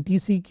 then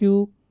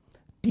TCQ,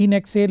 T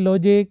next state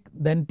logic,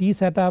 then T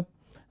setup,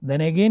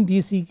 then again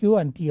TCQ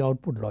and T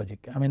output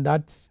logic. I mean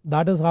that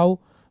is how,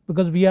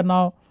 because we are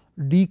now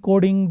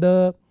decoding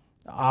the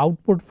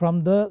output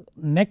from the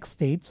next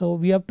state. So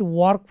we have to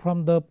work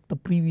from the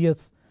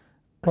previous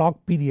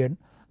clock period,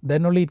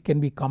 then only it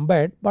can be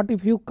compared. But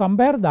if you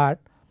compare that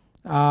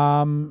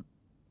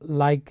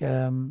like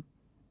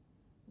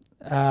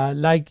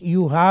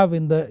you have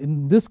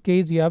in this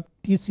case you have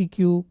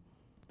TCQ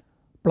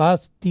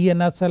plus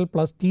TNSL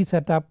plus T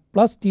setup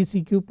plus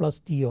TCQ plus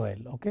TOL.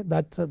 Okay,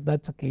 that's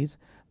a case,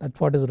 that's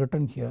what is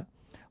written here.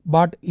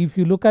 But if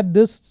you look at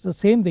this, the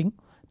same thing,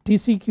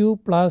 TCQ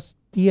plus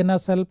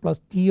TNSL plus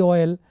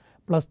TOL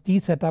plus T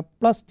setup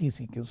plus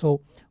TCQ.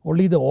 So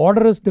only the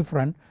order is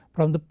different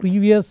from the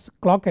previous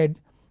clock edge.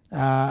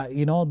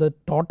 The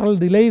total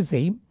delay is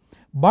same,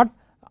 but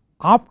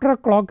after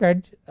clock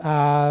edge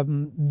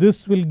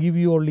this will give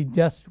you only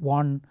just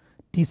one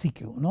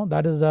TCQ.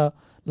 That is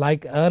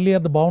like earlier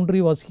the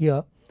boundary was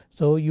here.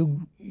 So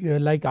you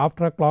like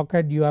after a clock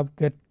edge you have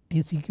get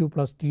TCQ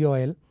plus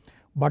TOL,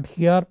 but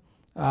here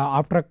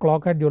after a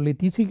clock edge only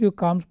TCQ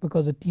comes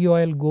because the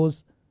TOL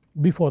goes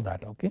before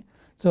that. Okay.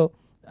 So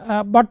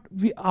but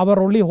our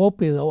only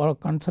hope is, our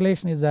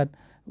consolation is that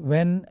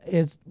when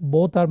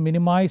both are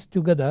minimized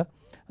together,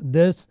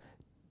 this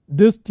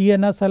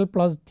TNSL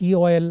plus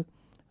TOL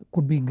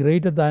could be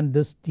greater than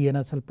this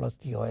TNSL plus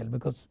TOL,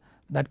 because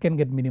that can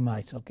get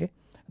minimized. Okay.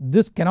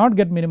 This cannot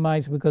get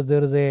minimized because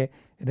there is a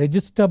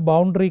register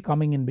boundary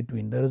coming in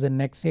between, there is a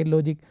next state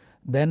logic,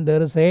 then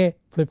there is a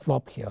flip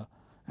flop here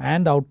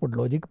and output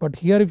logic. But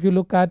here if you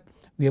look at,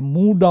 we have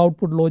moved the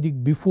output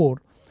logic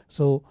before,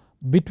 so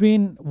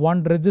between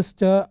one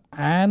register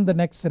and the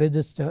next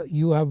register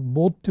you have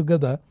both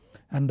together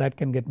and that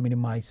can get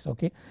minimized.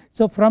 Okay.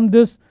 So from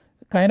this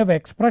kind of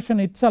expression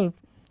itself,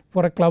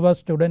 for a clever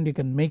student you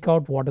can make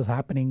out what is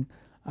happening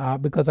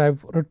because I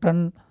have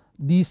written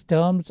these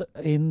terms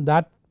in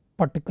that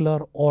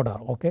particular order.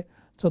 Okay.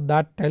 So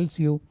that tells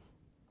you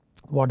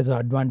what is the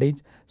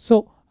advantage.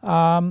 So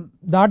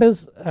that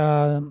is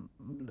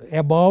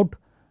about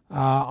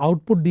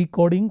output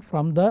decoding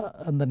from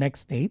the next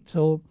state.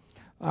 So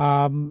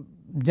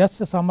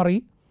just a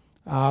summary,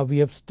 we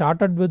have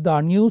started with the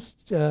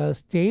unused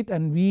state,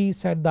 and we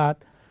said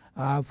that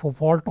for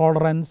fault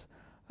tolerance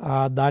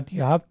that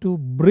you have to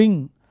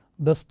bring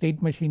the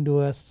state machine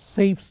to a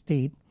safe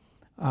state.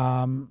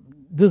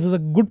 This is a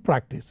good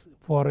practice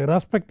for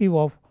irrespective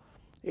of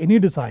any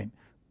design.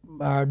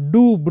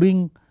 Do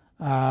bring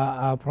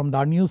from the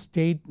unused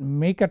state,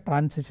 make a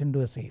transition to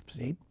a safe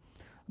state.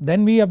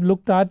 Then we have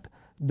looked at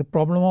the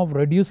problem of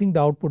reducing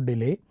the output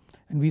delay,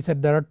 and we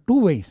said there are two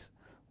ways.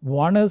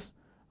 One is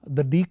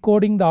the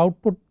decoding the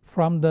output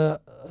from the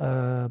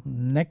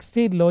next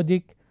state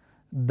logic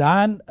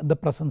than the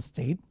present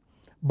state,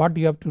 but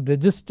you have to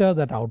register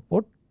that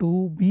output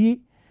to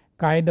be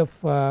kind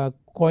of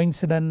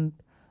coincident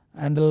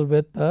handle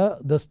with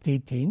the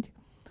state change.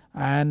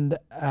 And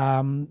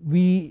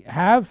we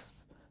have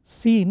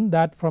seen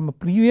that from a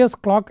previous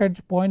clock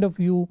edge point of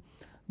view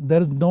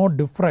there is no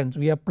difference.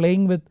 We are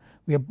playing with,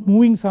 we are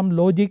moving some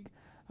logic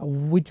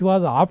which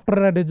was after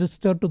a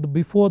register to the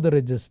before the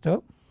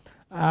register,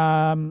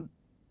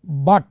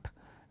 but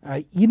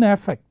in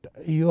effect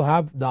you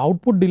have the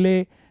output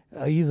delay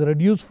is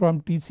reduced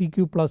from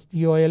TCQ plus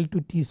TOL to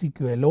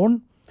TCQ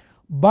alone,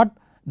 but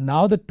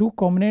now the two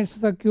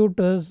combination circuit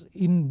is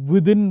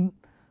within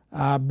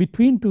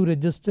between two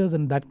registers,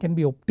 and that can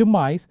be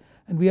optimized,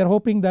 and we are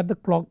hoping that the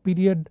clock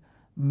period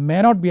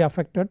may not be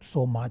affected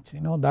so much,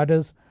 that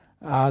is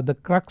the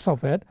crux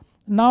of it.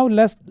 Now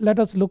let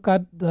us look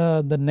at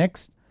the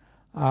next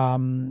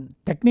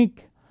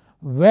technique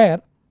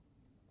where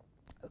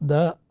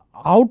the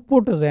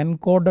output is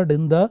encoded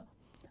in the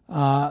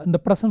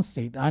present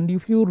state. And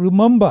if you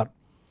remember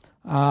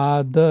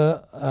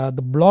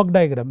the block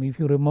diagram, if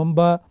you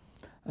remember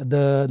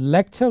the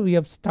lecture we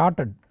have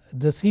started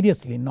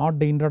seriously, not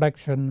the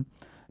introduction,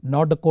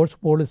 not the course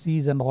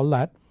policies and all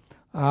that.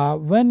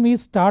 When we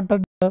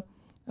started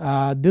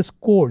this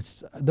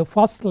course, the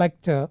first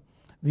lecture,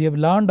 we have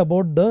learned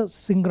about the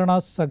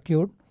synchronous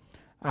circuit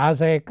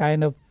as a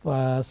kind of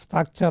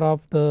structure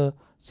of the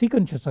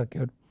sequential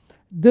circuit.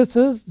 This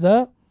is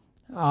the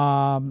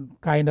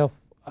kind of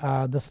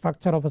the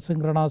structure of a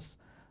synchronous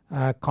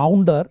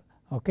counter,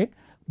 okay,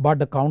 but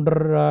the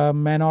counter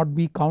may not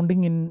be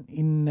counting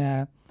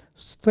in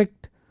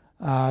strict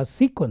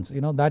sequence,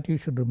 that you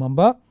should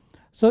remember.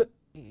 So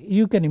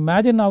you can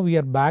imagine now we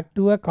are back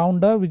to a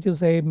counter which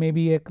is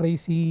maybe a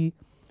crazy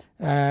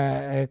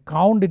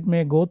count it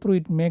may go through.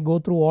 It may go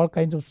through all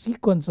kinds of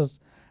sequences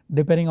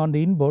depending on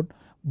the input,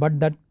 but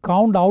that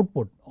count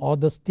output or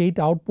the state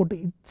output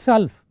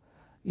itself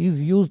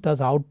is used as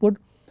output.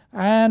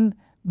 And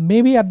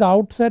maybe at the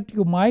outset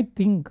you might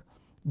think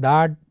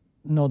that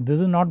no, this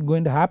is not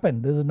going to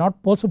happen, this is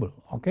not possible,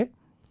 okay.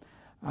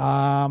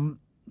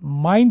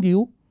 Mind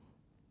you,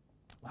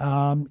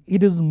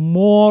 it is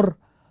more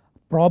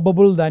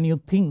probable than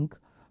you think,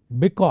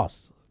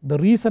 because the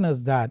reason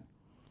is that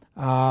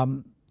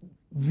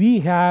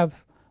we are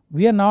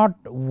not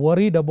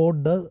worried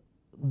about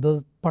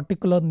the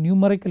particular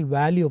numerical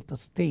value of the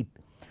state.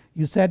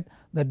 You said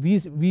that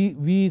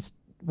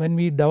when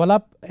we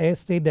develop a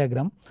state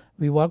diagram,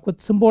 we work with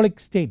symbolic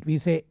state. We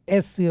say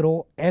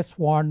S0,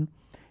 S1,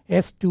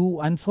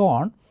 S2 and so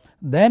on.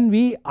 Then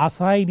we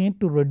assign it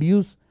to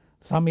reduce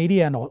some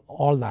area and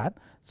all that.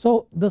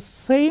 So the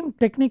same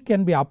technique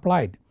can be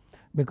applied,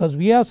 because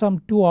we have some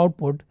two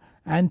output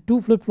and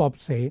two flip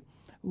flops, say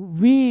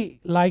we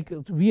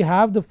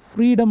have the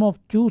freedom of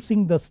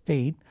choosing the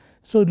state.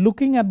 So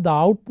looking at the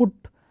output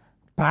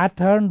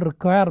pattern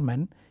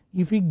requirement,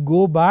 if we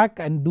go back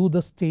and do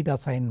the state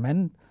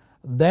assignment,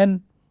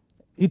 then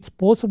it is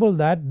possible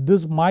that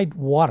this might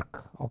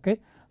work, okay.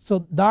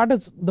 So that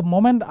is the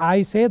moment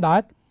I say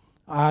that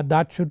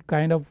that should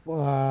kind of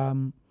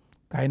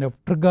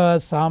trigger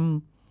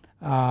some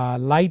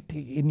light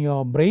in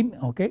your brain,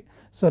 okay.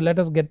 So let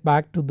us get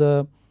back to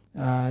the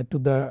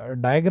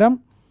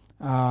diagram.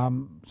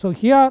 So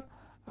here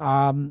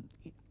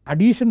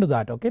addition to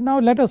that, okay, now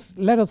let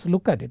us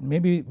look at it.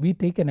 Maybe we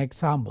take an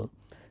example,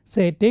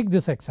 say take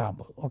this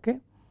example, okay.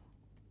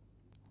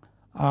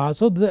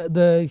 So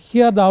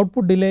here the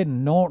output delay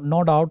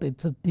no doubt it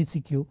is a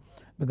TCQ,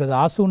 because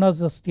as soon as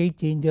the state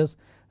changes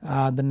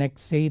the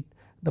next state,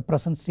 the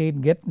present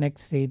state get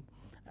next state,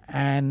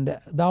 and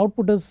the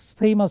output is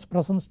same as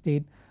present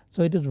state,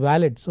 so it is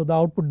valid. So the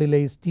output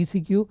delay is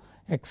TCQ,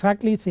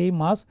 exactly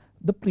same as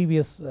the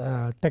previous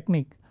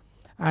technique,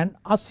 and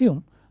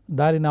assume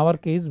that in our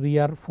case we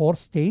are 4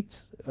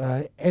 states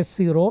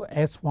S0,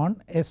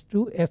 S1,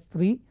 S2,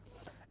 S3,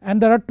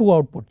 and there are 2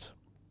 outputs.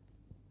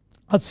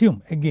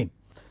 Assume again.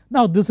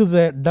 Now this is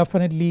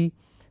definitely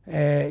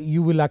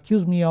you will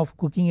accuse me of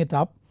cooking it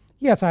up.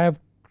 Yes, I have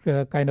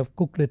kind of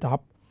cooked it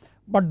up,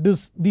 but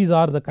these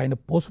are the kind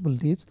of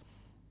possibilities.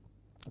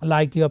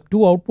 Like you have 2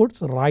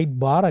 outputs, write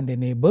bar and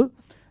enable,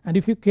 and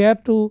if you care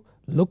to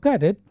look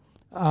at it,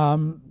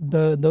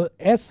 the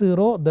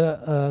S0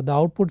 the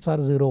outputs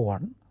are 0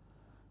 1,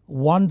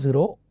 1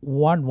 0,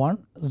 1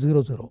 1,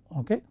 0 0,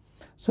 okay.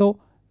 So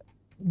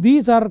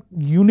these are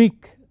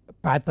unique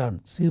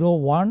patterns 0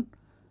 1,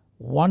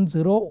 1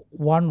 0,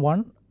 1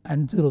 1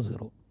 and 0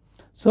 0.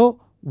 So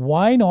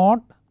why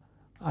not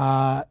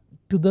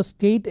to the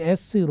state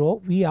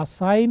S0 we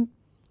assign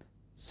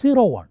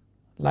 0 1,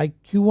 like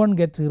Q1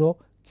 gets 0,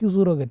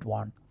 Q0 get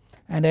 1,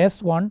 and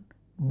S1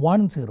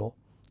 1 0,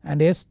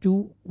 and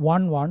S2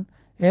 1 1,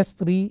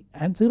 S3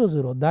 and 0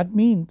 0. That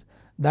means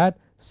that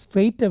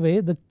straight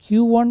away the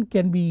Q1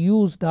 can be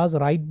used as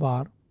write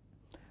bar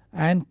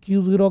and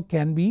Q0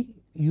 can be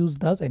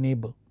used as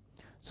enable.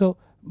 So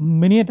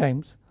many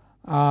times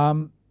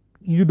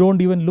you do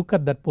not even look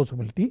at that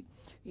possibility.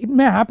 It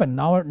may happen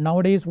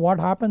nowadays. What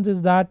happens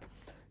is that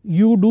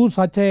you do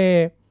such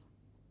a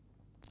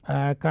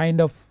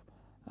kind of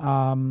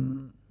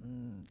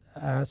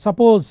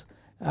suppose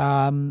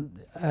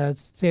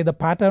say the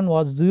pattern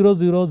was 0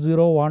 0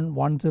 0 1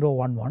 1 0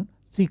 1 1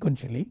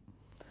 sequentially,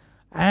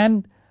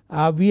 and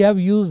we have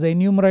used the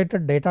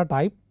enumerated data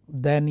type,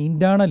 then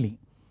internally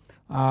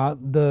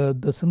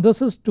the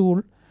synthesis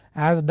tool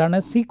has done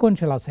a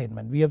sequential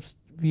assignment. We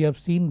have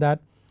seen that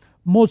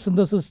most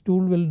synthesis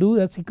tool will do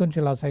a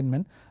sequential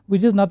assignment,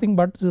 which is nothing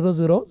but 0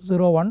 0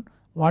 0 1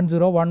 1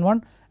 0 1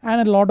 1,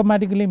 and it will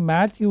automatically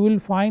match. You will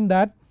find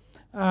that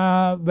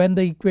when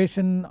the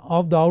equation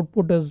of the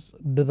output is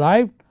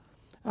derived,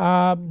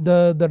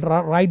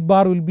 the right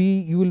bar will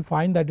be, you will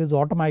find that is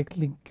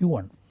automatically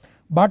Q1.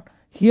 But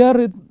here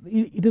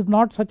it is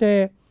not such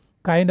a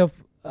kind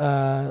of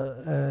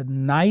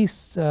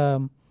nice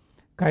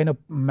kind of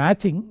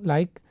matching,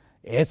 like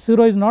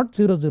S0 is not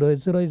 0 0,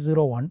 S0 is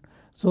 0 1.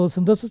 So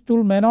synthesis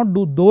tool may not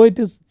do, though it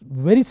is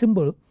very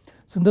simple,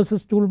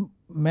 synthesis tool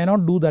may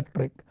not do that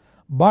trick.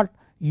 But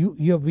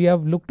we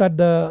have looked at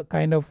the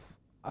kind of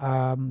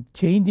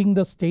changing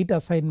the state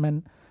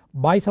assignment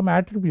by some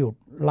attribute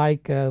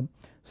like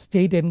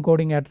state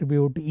encoding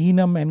attribute,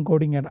 enum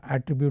encoding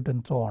attribute,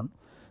 and so on.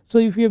 So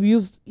if you have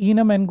used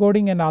enum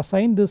encoding and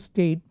assign this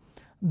state,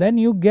 then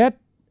you get,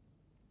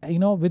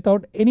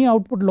 without any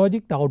output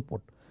logic, the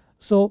output.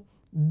 So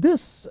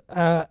this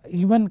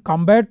even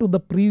compared to the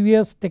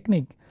previous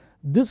technique,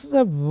 this is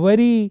a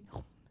very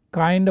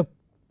kind of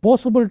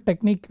possible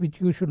technique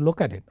which you should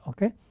look at it,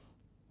 okay.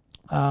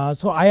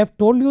 So I have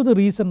told you the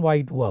reason why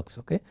it works,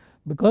 okay,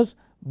 because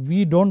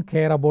we do not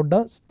care about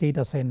the state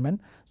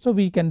assignment. So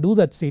we can do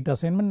that state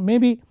assignment.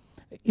 Maybe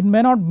it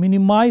may not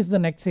minimize the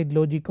next state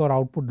logic or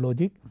output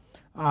logic.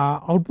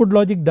 Output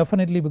logic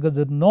definitely, because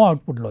there is no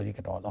output logic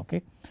at all,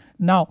 okay.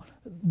 Now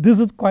this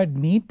is quite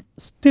neat.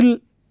 Still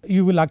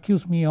you will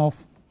accuse me of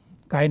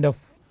kind of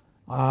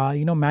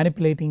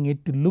manipulating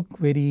it to look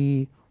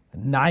very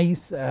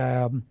nice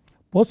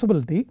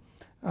possibility.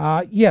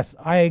 Yes,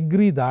 I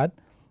agree that.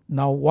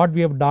 Now what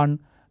we have done,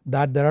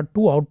 that there are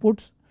two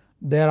outputs,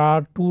 there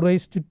are 2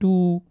 raised to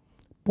 2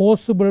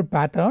 possible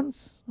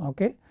patterns,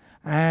 okay,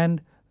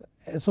 and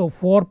so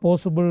 4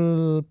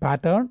 possible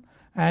pattern,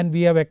 and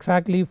we have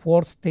exactly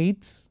 4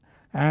 states,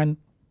 and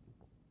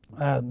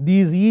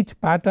these each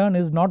pattern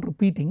is not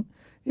repeating,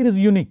 it is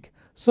unique.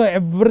 So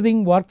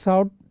everything works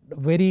out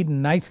very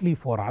nicely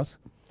for us.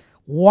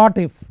 What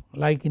if,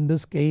 like in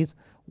this case,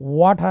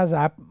 what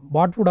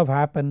would have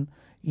happened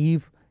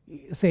if,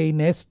 say in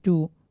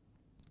S2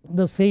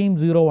 the same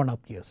 0 1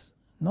 appears,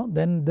 no,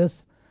 then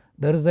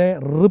there is a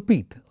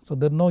repeat. So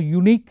there is no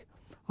unique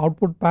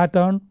output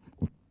pattern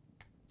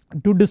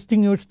to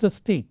distinguish the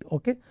state,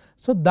 okay.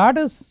 So that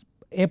is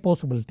a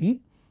possibility.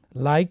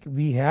 Like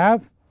we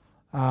have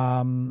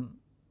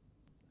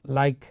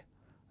like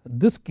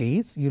this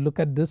case, you look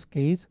at this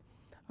case,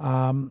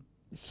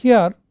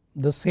 here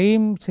the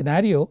same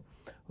scenario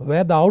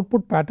where the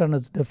output pattern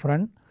is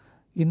different.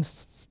 In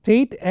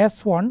state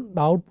S1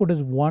 the output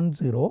is 1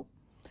 0,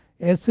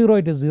 S0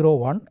 it is 0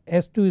 1,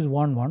 S2 is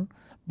 1 1,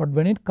 but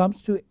when it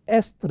comes to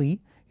S3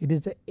 it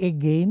is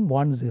again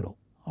 1 0,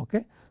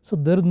 okay. So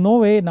there is no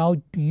way now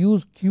to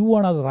use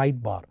Q1 as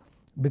right bar,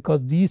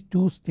 because these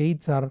two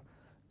states are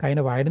kind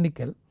of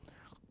identical.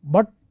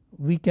 But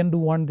we can do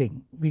one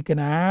thing, we can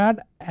add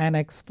an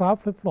extra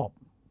flip flop,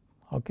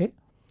 okay.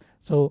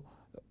 So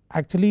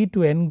actually to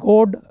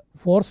encode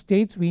 4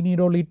 states we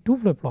need only 2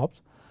 flip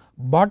flops,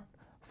 but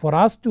for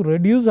us to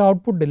reduce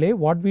output delay,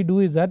 what we do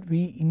is that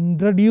we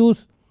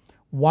introduce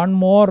one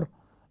more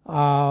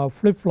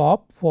flip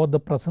flop for the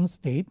present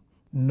state,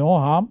 no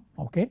harm,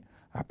 okay,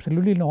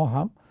 absolutely no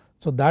harm.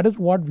 So that is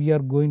what we are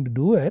going to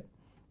do it.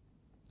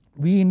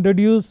 We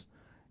introduce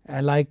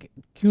like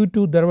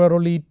Q2 there were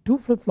only 2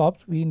 flip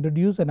flops, we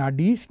introduce an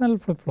additional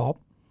flip flop,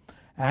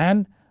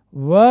 and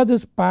where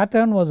this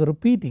pattern was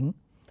repeating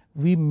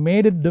we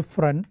made it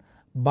different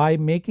by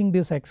making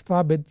this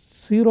extra bit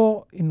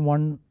 0 in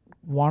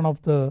one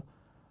of the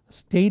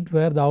state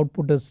where the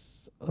output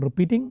is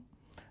repeating,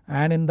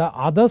 and in the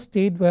other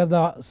state where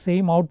the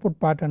same output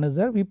pattern is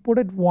there we put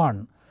it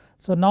 1.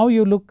 So now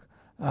you look,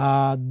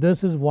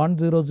 this is 1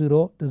 0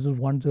 0, this is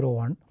 1 0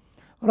 1,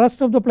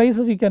 rest of the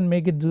places you can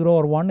make it 0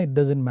 or 1, it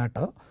does not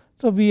matter.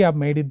 So we have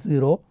made it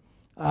 0,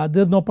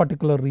 there is no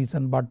particular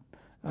reason, but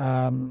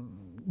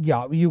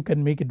yeah, you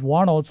can make it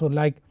 1 also.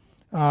 Like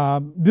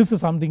this is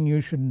something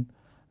you should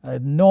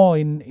know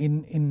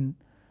in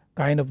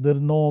kind of, there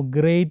is no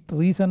great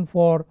reason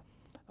for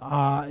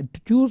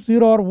to choose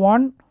 0 or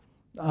 1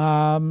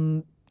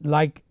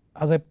 like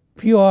as a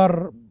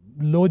pure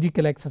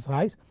logical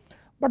exercise,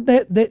 but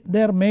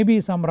there may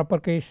be some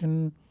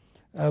repercussion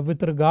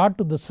with regard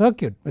to the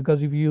circuit,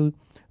 because if you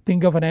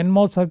think of an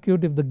NMOS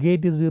circuit, if the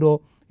gate is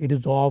 0 it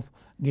is off,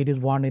 gate is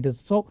 1 it is,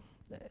 so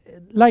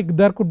like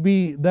there could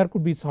be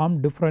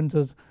some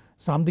differences,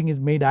 something is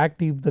made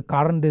active, the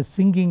current is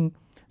sinking,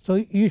 so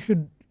you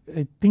should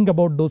think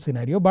about those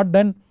scenario. But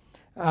then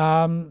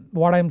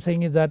what I am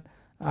saying is that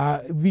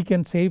we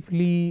can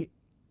safely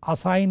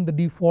assign the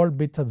default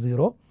bits as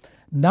 0.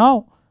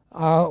 Now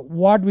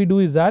what we do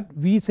is that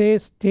we say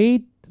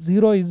state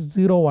 0 is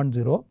 0 1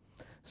 0,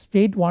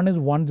 state 1 is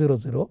 1 0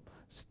 0,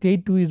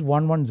 state 2 is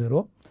 1 1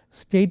 0,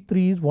 state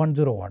 3 is 1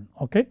 0 1,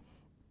 okay.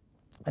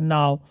 And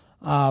now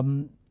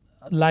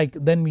like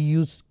then we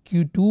use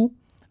Q2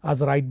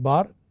 as right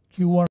bar,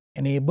 Q1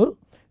 enable,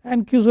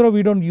 and Q0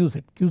 we do not use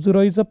it.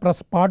 Q0 is a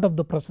part of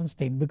the present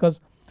state,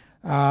 because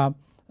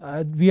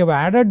we have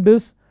added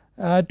this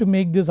to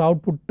make this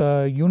output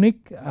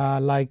unique,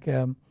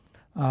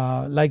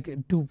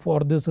 for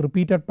this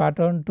repeated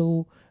pattern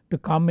to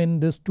come in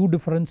this 2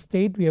 different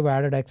state, we have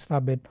added extra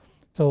bit.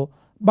 So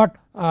but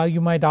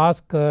you might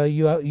ask,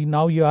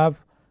 now you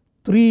have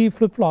 3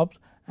 flip flops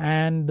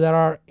and there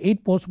are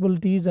 8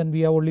 possibilities and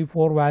we have only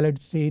 4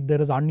 valid state,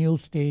 there is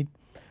unused state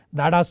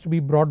that has to be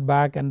brought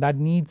back and that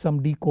needs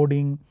some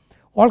decoding,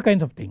 all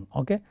kinds of things,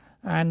 okay,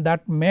 and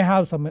that may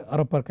have some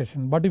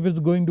repercussion. But if it is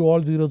going to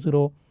all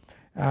 0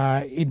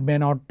 it may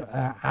not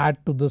add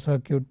to the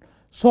circuit,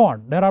 so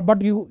on. There are,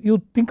 but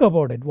you think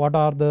about it, what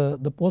are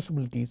the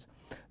possibilities.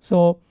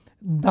 So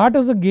that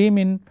is a game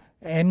in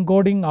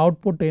encoding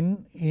output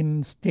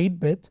in state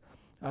bits.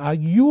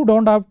 You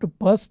don't have to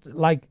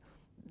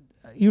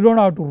you don't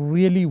have to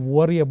really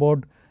worry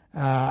about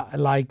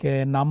like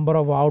a number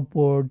of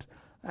outputs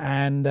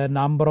and a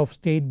number of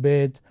state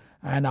bits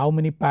and how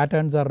many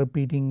patterns are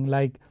repeating,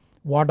 like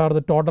what are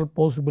the total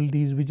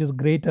possibilities, which is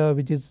greater,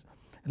 which is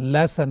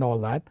less, and all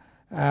that.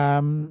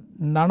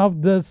 None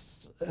of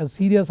this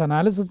serious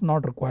analysis is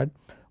not required.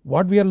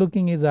 What we are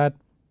looking is at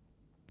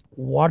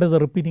what is a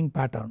repeating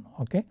pattern,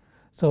 okay.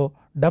 So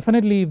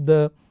definitely if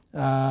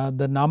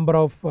the number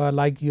of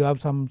like you have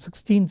some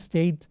 16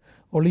 states,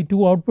 only 2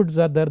 outputs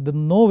are there, there's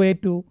no way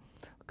to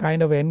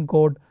kind of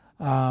encode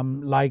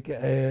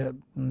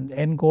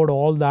encode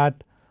all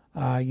that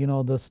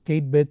the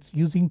state bits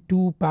using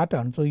 2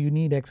 patterns, so you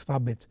need extra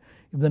bits.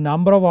 If the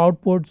number of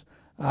outputs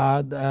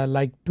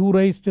like 2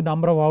 raised to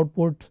number of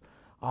outputs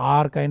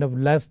are kind of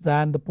less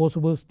than the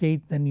possible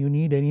state, then you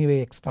need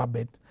anyway extra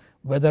bits,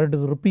 whether it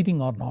is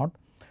repeating or not.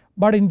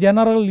 But in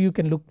general you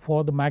can look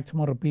for the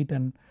maximum repeat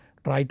and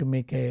try to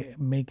make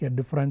a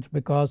difference,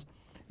 because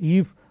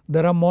if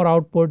there are more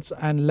outputs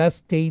and less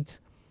states,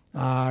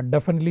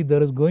 definitely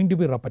there is going to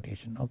be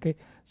repetition, okay.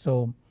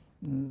 So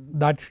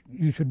that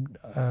you should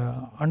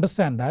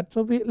understand that.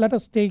 So let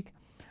us take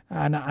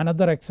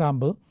another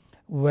example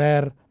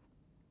where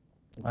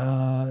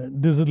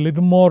this is a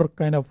little more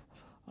kind of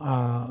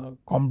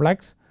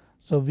complex.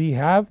 So we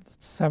have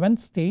 7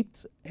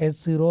 states,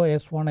 S0,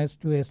 S1,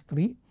 S2,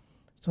 S3,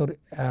 so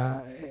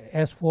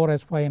S4,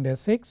 S5 and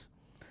S6,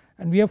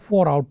 and we have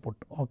 4 output,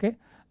 okay.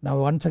 Now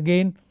once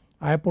again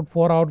I put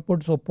 4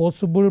 outputs, so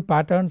possible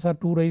patterns are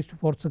 2 raised to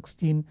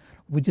 416,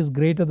 which is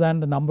greater than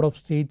the number of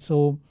states.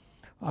 So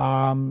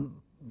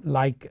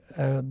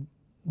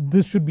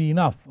this should be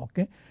enough,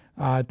 okay,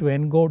 to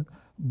encode,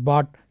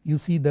 but you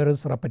see there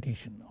is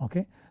repetition,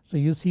 okay. So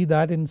you see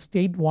that in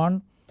state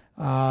 1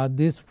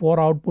 these 4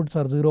 outputs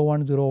are 0,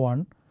 1, 0,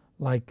 1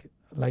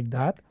 like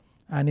that,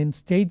 and in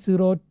state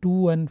 0,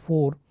 2 and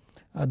 4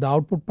 the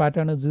output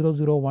pattern is 0,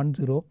 0, 1,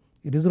 0,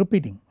 it is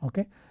repeating,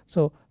 okay.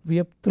 So we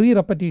have 3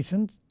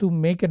 repetitions. To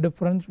make a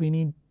difference we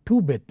need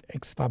 2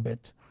 extra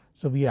bits.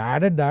 So we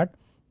added that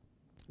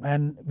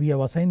and we have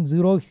assigned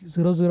 0,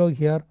 0, 0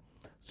 here,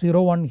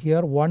 0, 1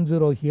 here, 1,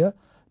 0 here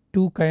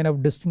to kind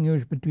of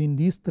distinguish between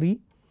these 3,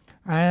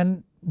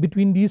 and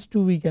between these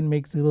 2 we can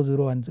make 0,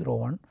 0 and 0,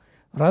 1,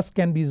 rest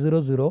can be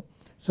 0, 0.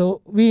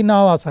 So we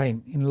now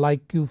assign in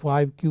like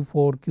Q5,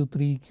 Q4,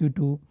 Q3,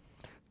 Q2,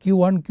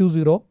 Q1,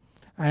 Q0,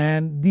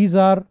 and these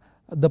are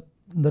the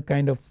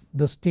kind of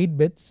the state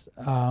bits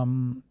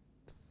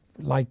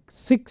like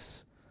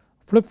 6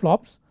 flip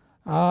flops.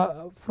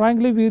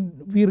 Frankly we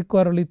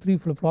require only 3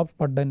 flip flops,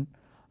 but then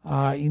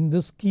in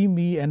this scheme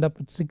we end up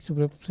with 6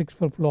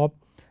 flip flop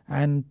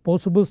and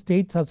possible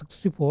states are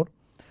 64,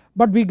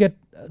 but we get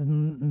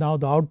now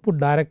the output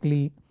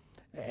directly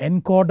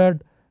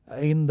encoded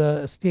in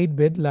the state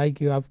bit,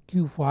 like you have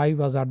Q5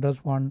 as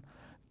address 1,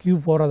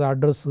 Q4 as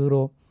address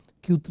 0,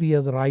 Q3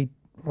 as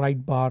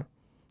right bar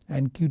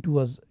and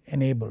Q2 as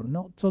enable.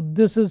 No? So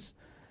this is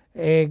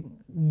a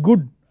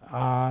good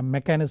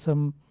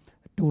mechanism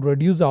to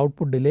reduce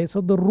output delay.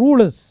 So the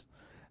rule is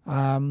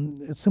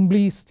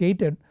simply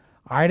stated,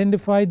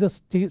 identify the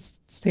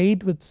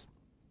state with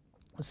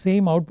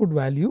same output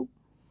value.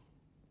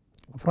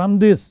 From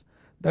this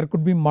there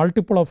could be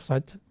multiple of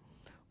such.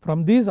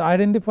 From this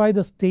identify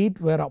the state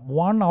where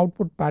one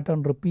output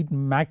pattern repeat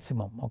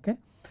maximum, okay.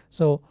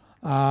 So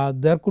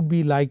there could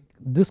be like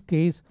this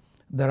case,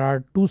 there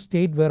are 2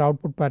 states where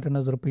output pattern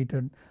is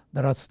repeated,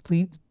 there are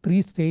 3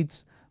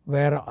 states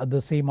where the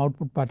same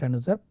output pattern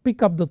is there,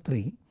 pick up the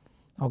 3,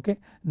 okay.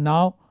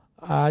 Now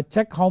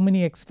check how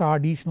many extra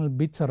additional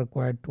bits are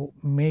required to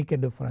make a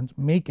difference,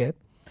 make it,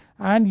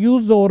 and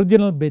use the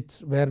original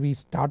bits where we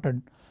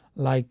started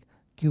like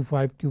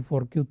Q5,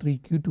 Q4, Q3,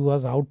 Q2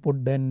 as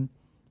output, then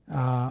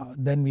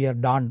we are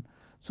done.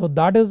 So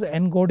that is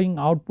encoding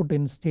output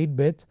in state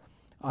bits.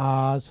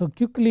 So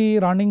quickly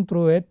running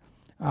through it,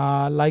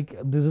 like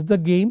this is the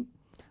game,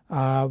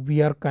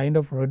 we are kind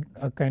of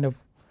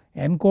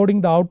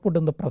encoding the output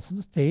in the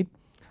present state.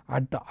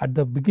 At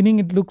the beginning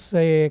it looks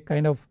a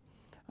kind of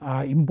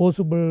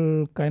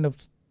impossible kind of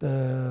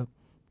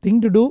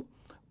thing to do,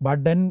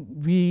 but then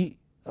we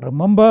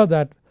remember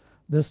that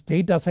the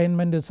state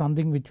assignment is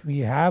something which we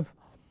have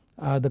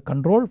the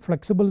control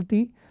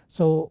flexibility.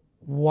 So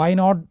why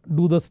not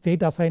do the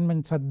state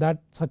assignment such that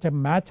such a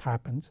match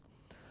happens,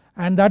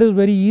 and that is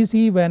very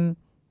easy when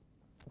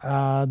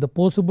the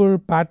possible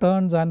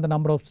patterns and the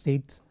number of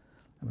states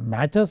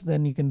matches,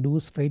 then you can do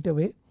straight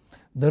away.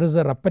 There is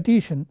a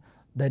repetition,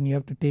 then you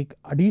have to take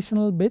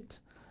additional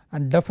bits,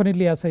 and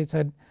definitely as I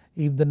said,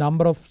 if the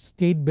number of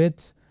state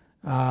bits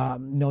 2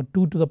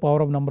 to the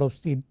power of number of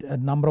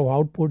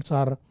outputs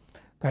are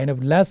kind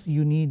of less,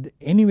 you need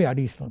anyway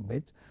additional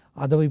bits.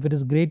 Otherwise if it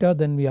is greater,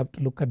 then we have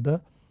to look at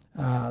the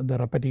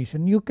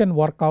repetition. You can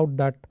work out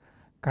that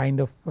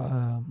kind of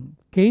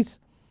case,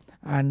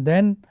 and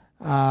then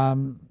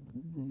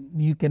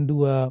you can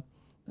do a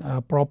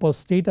proper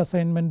state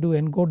assignment to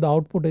encode the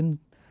output in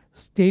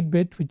state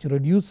bit, which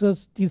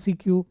reduces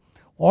TCQ.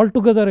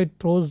 Altogether it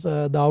throws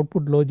the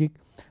output logic,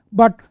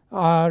 but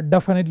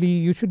definitely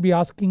you should be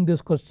asking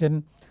this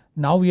question.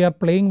 Now we are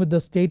playing with the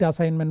state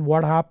assignment,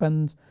 what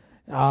happens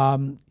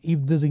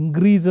if this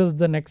increases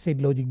the next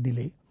state logic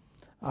delay.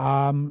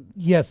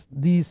 Yes,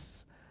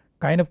 these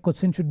kind of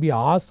questions should be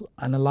asked,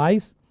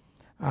 analyzed.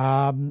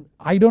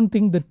 I don't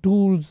think the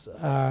tools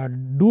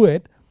do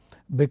it,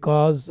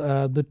 because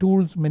the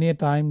tools many a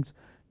times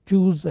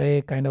choose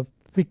a kind of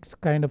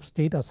fixed kind of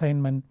state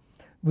assignment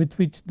with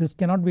which this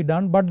cannot be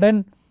done. But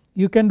then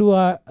you can do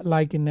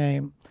like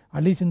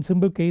at least in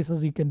simple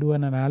cases you can do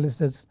an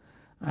analysis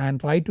and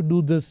try to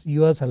do this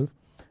yourself.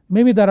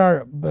 Maybe there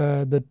are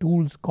the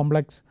tools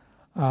complex,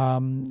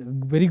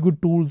 very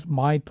good tools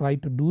might try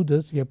to do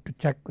this. You have to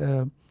check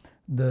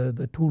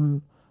the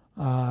tool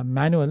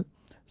manual.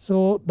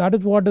 So that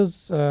is what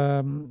is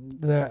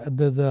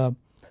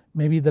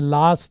maybe the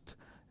last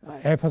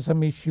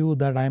FSM issue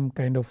that I am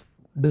kind of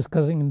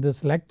discussing in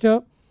this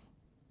lecture.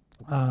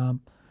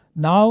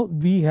 Now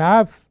we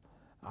have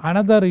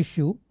another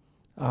issue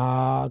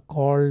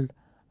called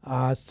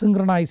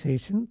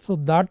synchronization. So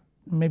that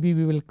maybe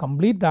we will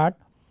complete that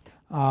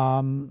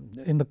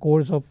in the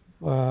course of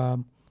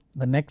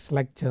the next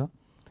lecture,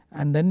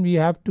 and then we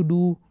have to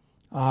do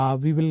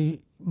we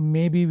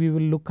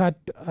will look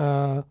at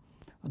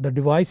the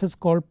devices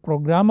called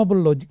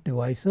programmable logic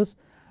devices.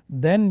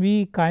 Then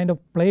we kind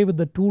of play with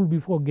the tool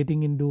before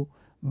getting into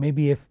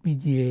maybe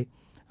FPGA.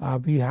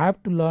 We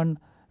have to learn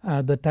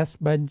the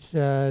test bench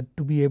to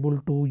be able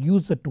to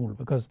use the tool,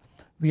 because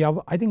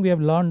I think we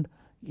have learned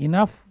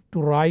enough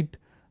to write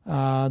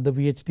the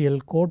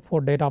VHDL code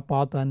for data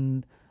path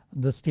and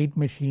the state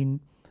machine,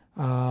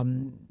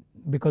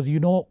 because you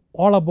know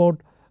all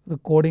about the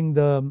coding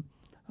the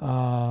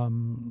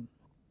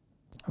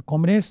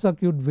combination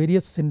circuit,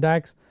 various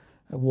syntax,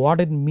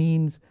 what it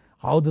means,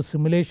 how the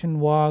simulation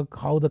work,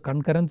 how the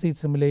concurrency is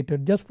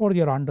simulated, just for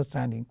your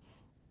understanding.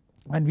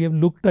 And we have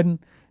looked in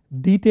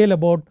detail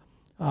about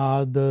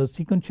the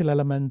sequential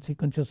elements,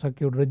 sequential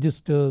circuit,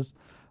 registers,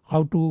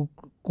 how to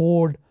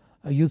code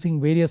using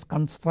various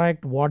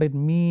construct, what it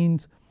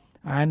means,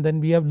 and then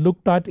we have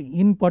looked at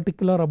in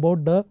particular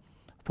about the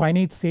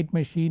finite state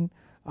machine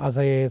as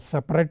a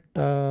separate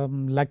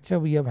lecture.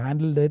 We have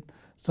handled it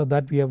so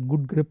that we have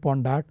good grip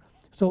on that.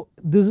 So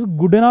this is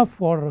good enough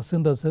for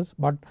synthesis,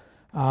 but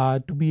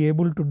to be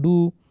able to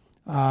do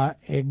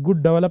a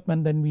good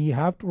development, then we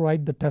have to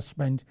write the test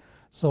bench.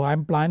 So I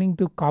am planning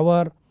to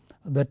cover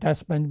the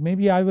test bench.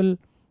 Maybe I will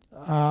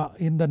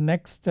in the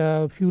next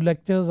few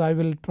lectures I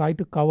will try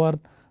to cover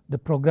the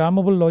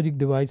programmable logic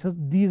devices.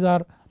 These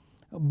are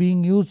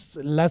being used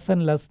less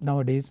and less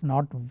nowadays,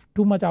 not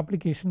too much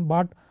application,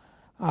 but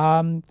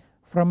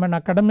from an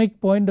academic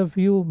point of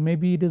view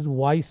maybe it is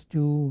wise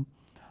to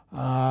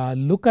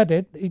look at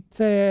it.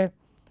 It's a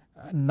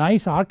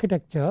nice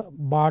architecture,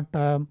 but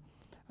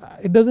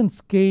it does not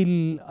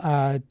scale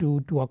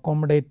to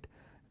accommodate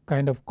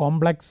kind of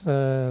complex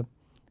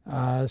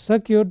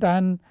circuit,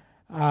 and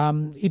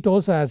it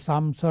also has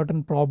some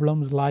certain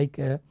problems like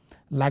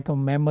lack of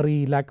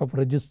memory, lack of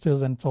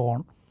registers and so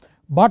on.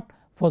 But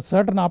for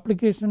certain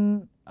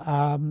application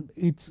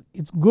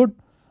it's good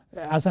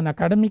as an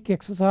academic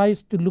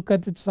exercise to look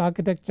at its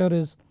architecture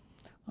is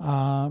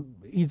a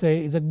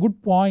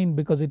good point,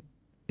 because it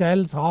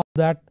tells how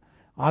that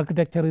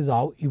architecture is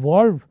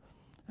evolved,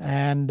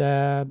 and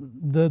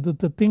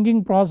the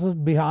thinking process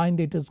behind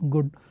it is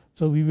good.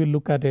 So we will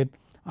look at it.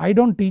 I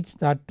don't teach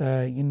that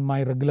in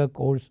my regular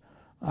course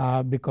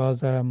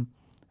because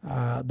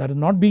that is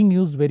not being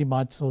used very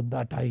much, so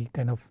that I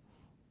kind of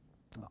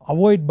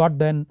avoid. But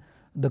then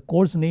the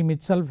course name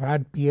itself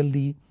had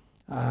PLD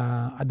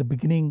at the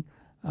beginning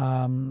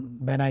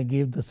when I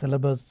gave the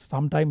syllabus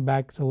some time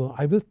back, so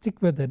I will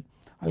stick with it.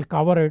 I will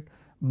cover it.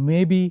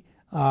 Maybe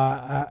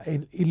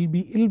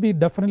it will be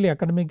definitely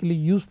academically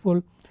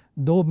useful,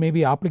 though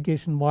maybe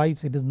application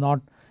wise it is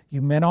not,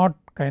 you may not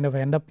kind of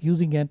end up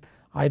using it.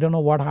 I don't know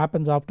what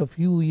happens after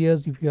few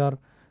years if you are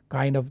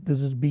kind of, this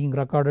is being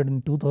recorded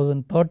in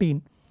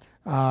 2013,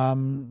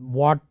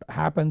 what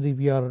happens if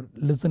you are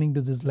listening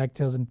to these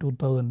lectures in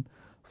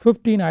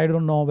 2015. I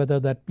don't know whether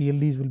that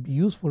PLDs will be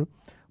useful,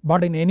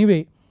 but in any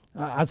way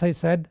as I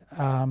said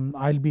I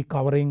will be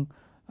covering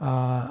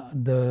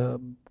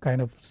the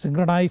kind of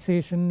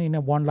synchronization in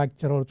a one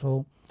lecture or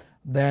so,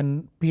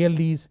 then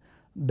PLDs,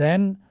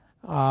 then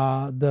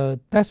the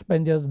test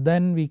benches,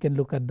 then we can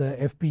look at the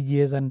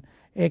FPGAs, and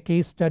a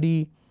case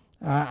study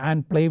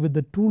and play with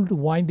the tool to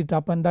wind it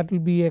up, and that will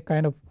be a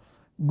kind of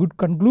good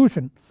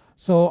conclusion.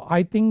 So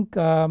I think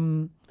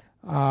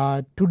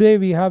today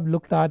we have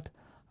looked at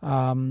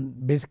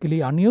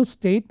basically unused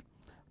state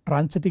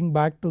transiting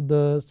back to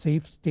the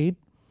safe state.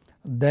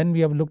 Then we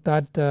have looked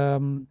at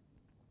that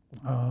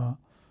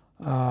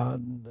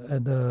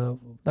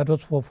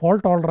was for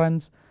fault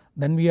tolerance.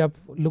 Then we have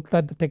looked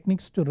at the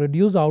techniques to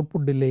reduce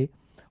output delay.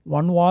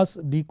 One was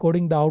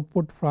decoding the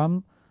output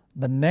from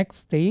the next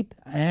state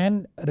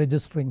and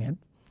registering it,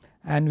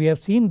 and we have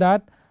seen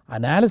that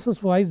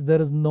analysis wise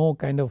there is no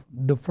kind of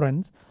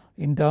difference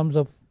in terms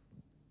of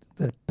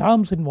the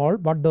terms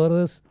involved, but there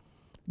is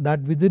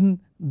that within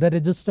the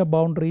register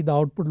boundary the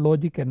output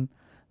logic and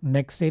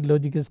next state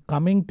logic is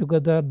coming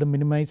together, the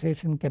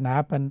minimization can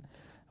happen,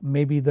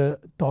 maybe the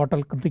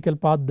total critical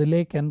path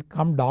delay can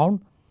come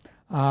down.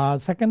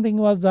 Second thing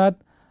was that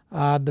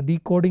the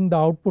decoding the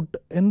output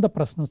in the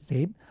present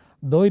state,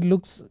 though it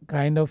looks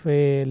kind of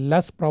a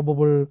less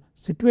probable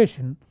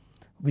situation,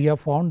 we have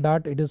found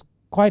that it is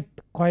quite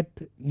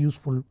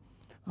useful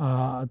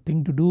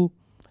thing to do,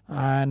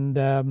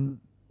 and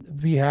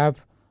we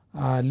have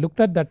looked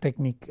at that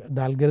technique,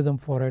 the algorithm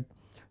for it.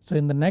 So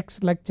in the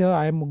next lecture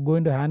I am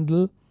going to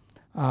handle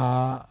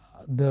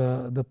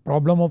the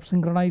problem of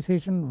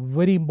synchronization,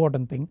 very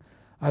important thing.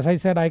 As I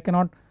said, I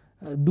cannot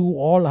do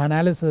all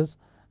analysis,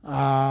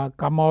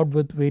 come out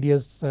with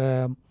various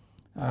the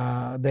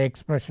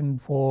expression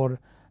for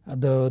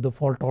the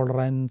fault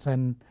tolerance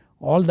and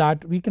all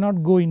that. We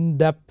cannot go in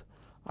depth.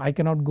 I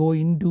cannot go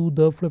into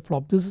the flip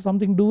flop. This is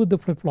something to do with the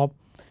flip flop.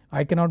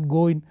 I cannot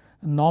go in.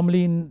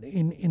 Normally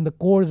in the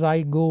course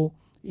I go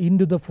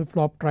into the flip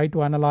flop, try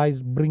to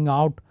analyze, bring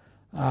out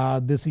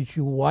this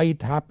issue, why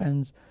it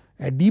happens,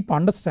 a deep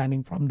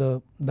understanding from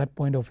that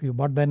point of view.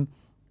 But then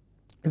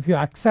if you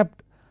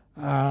accept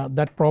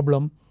that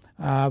problem,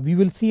 we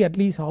will see at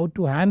least how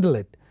to handle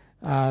it.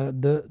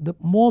 The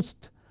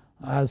most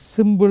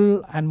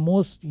simple and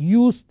most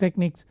used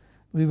techniques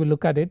we will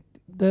look at it.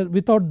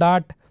 Without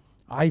that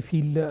I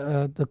feel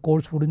the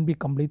course wouldn't be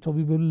complete, so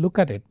we will look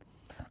at it.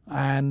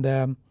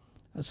 And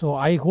so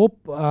I hope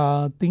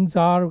things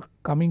are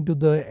coming to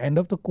the end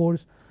of the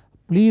course.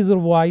 Please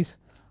revise,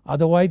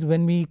 otherwise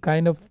when we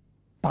kind of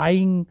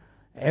tying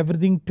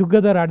everything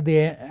together at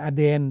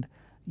the end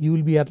you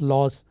will be at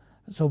loss.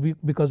 So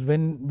because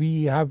when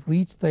we have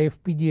reached the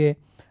FPGA,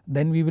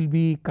 then we will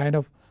be kind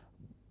of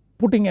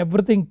putting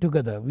everything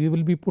together. We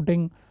will be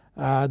putting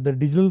the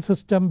digital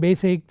system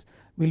basics,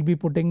 we will be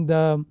putting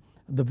the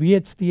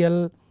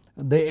VHDL,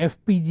 the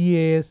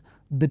FPGAs,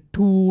 the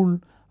tool,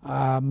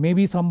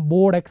 maybe some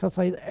board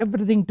exercise,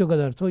 everything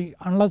together. So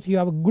unless you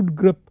have a good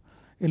grip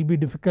it will be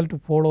difficult to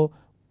follow.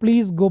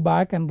 Please go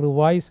back and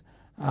revise,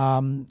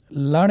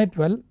 learn it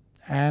well,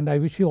 and I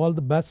wish you all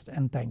the best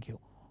and thank you.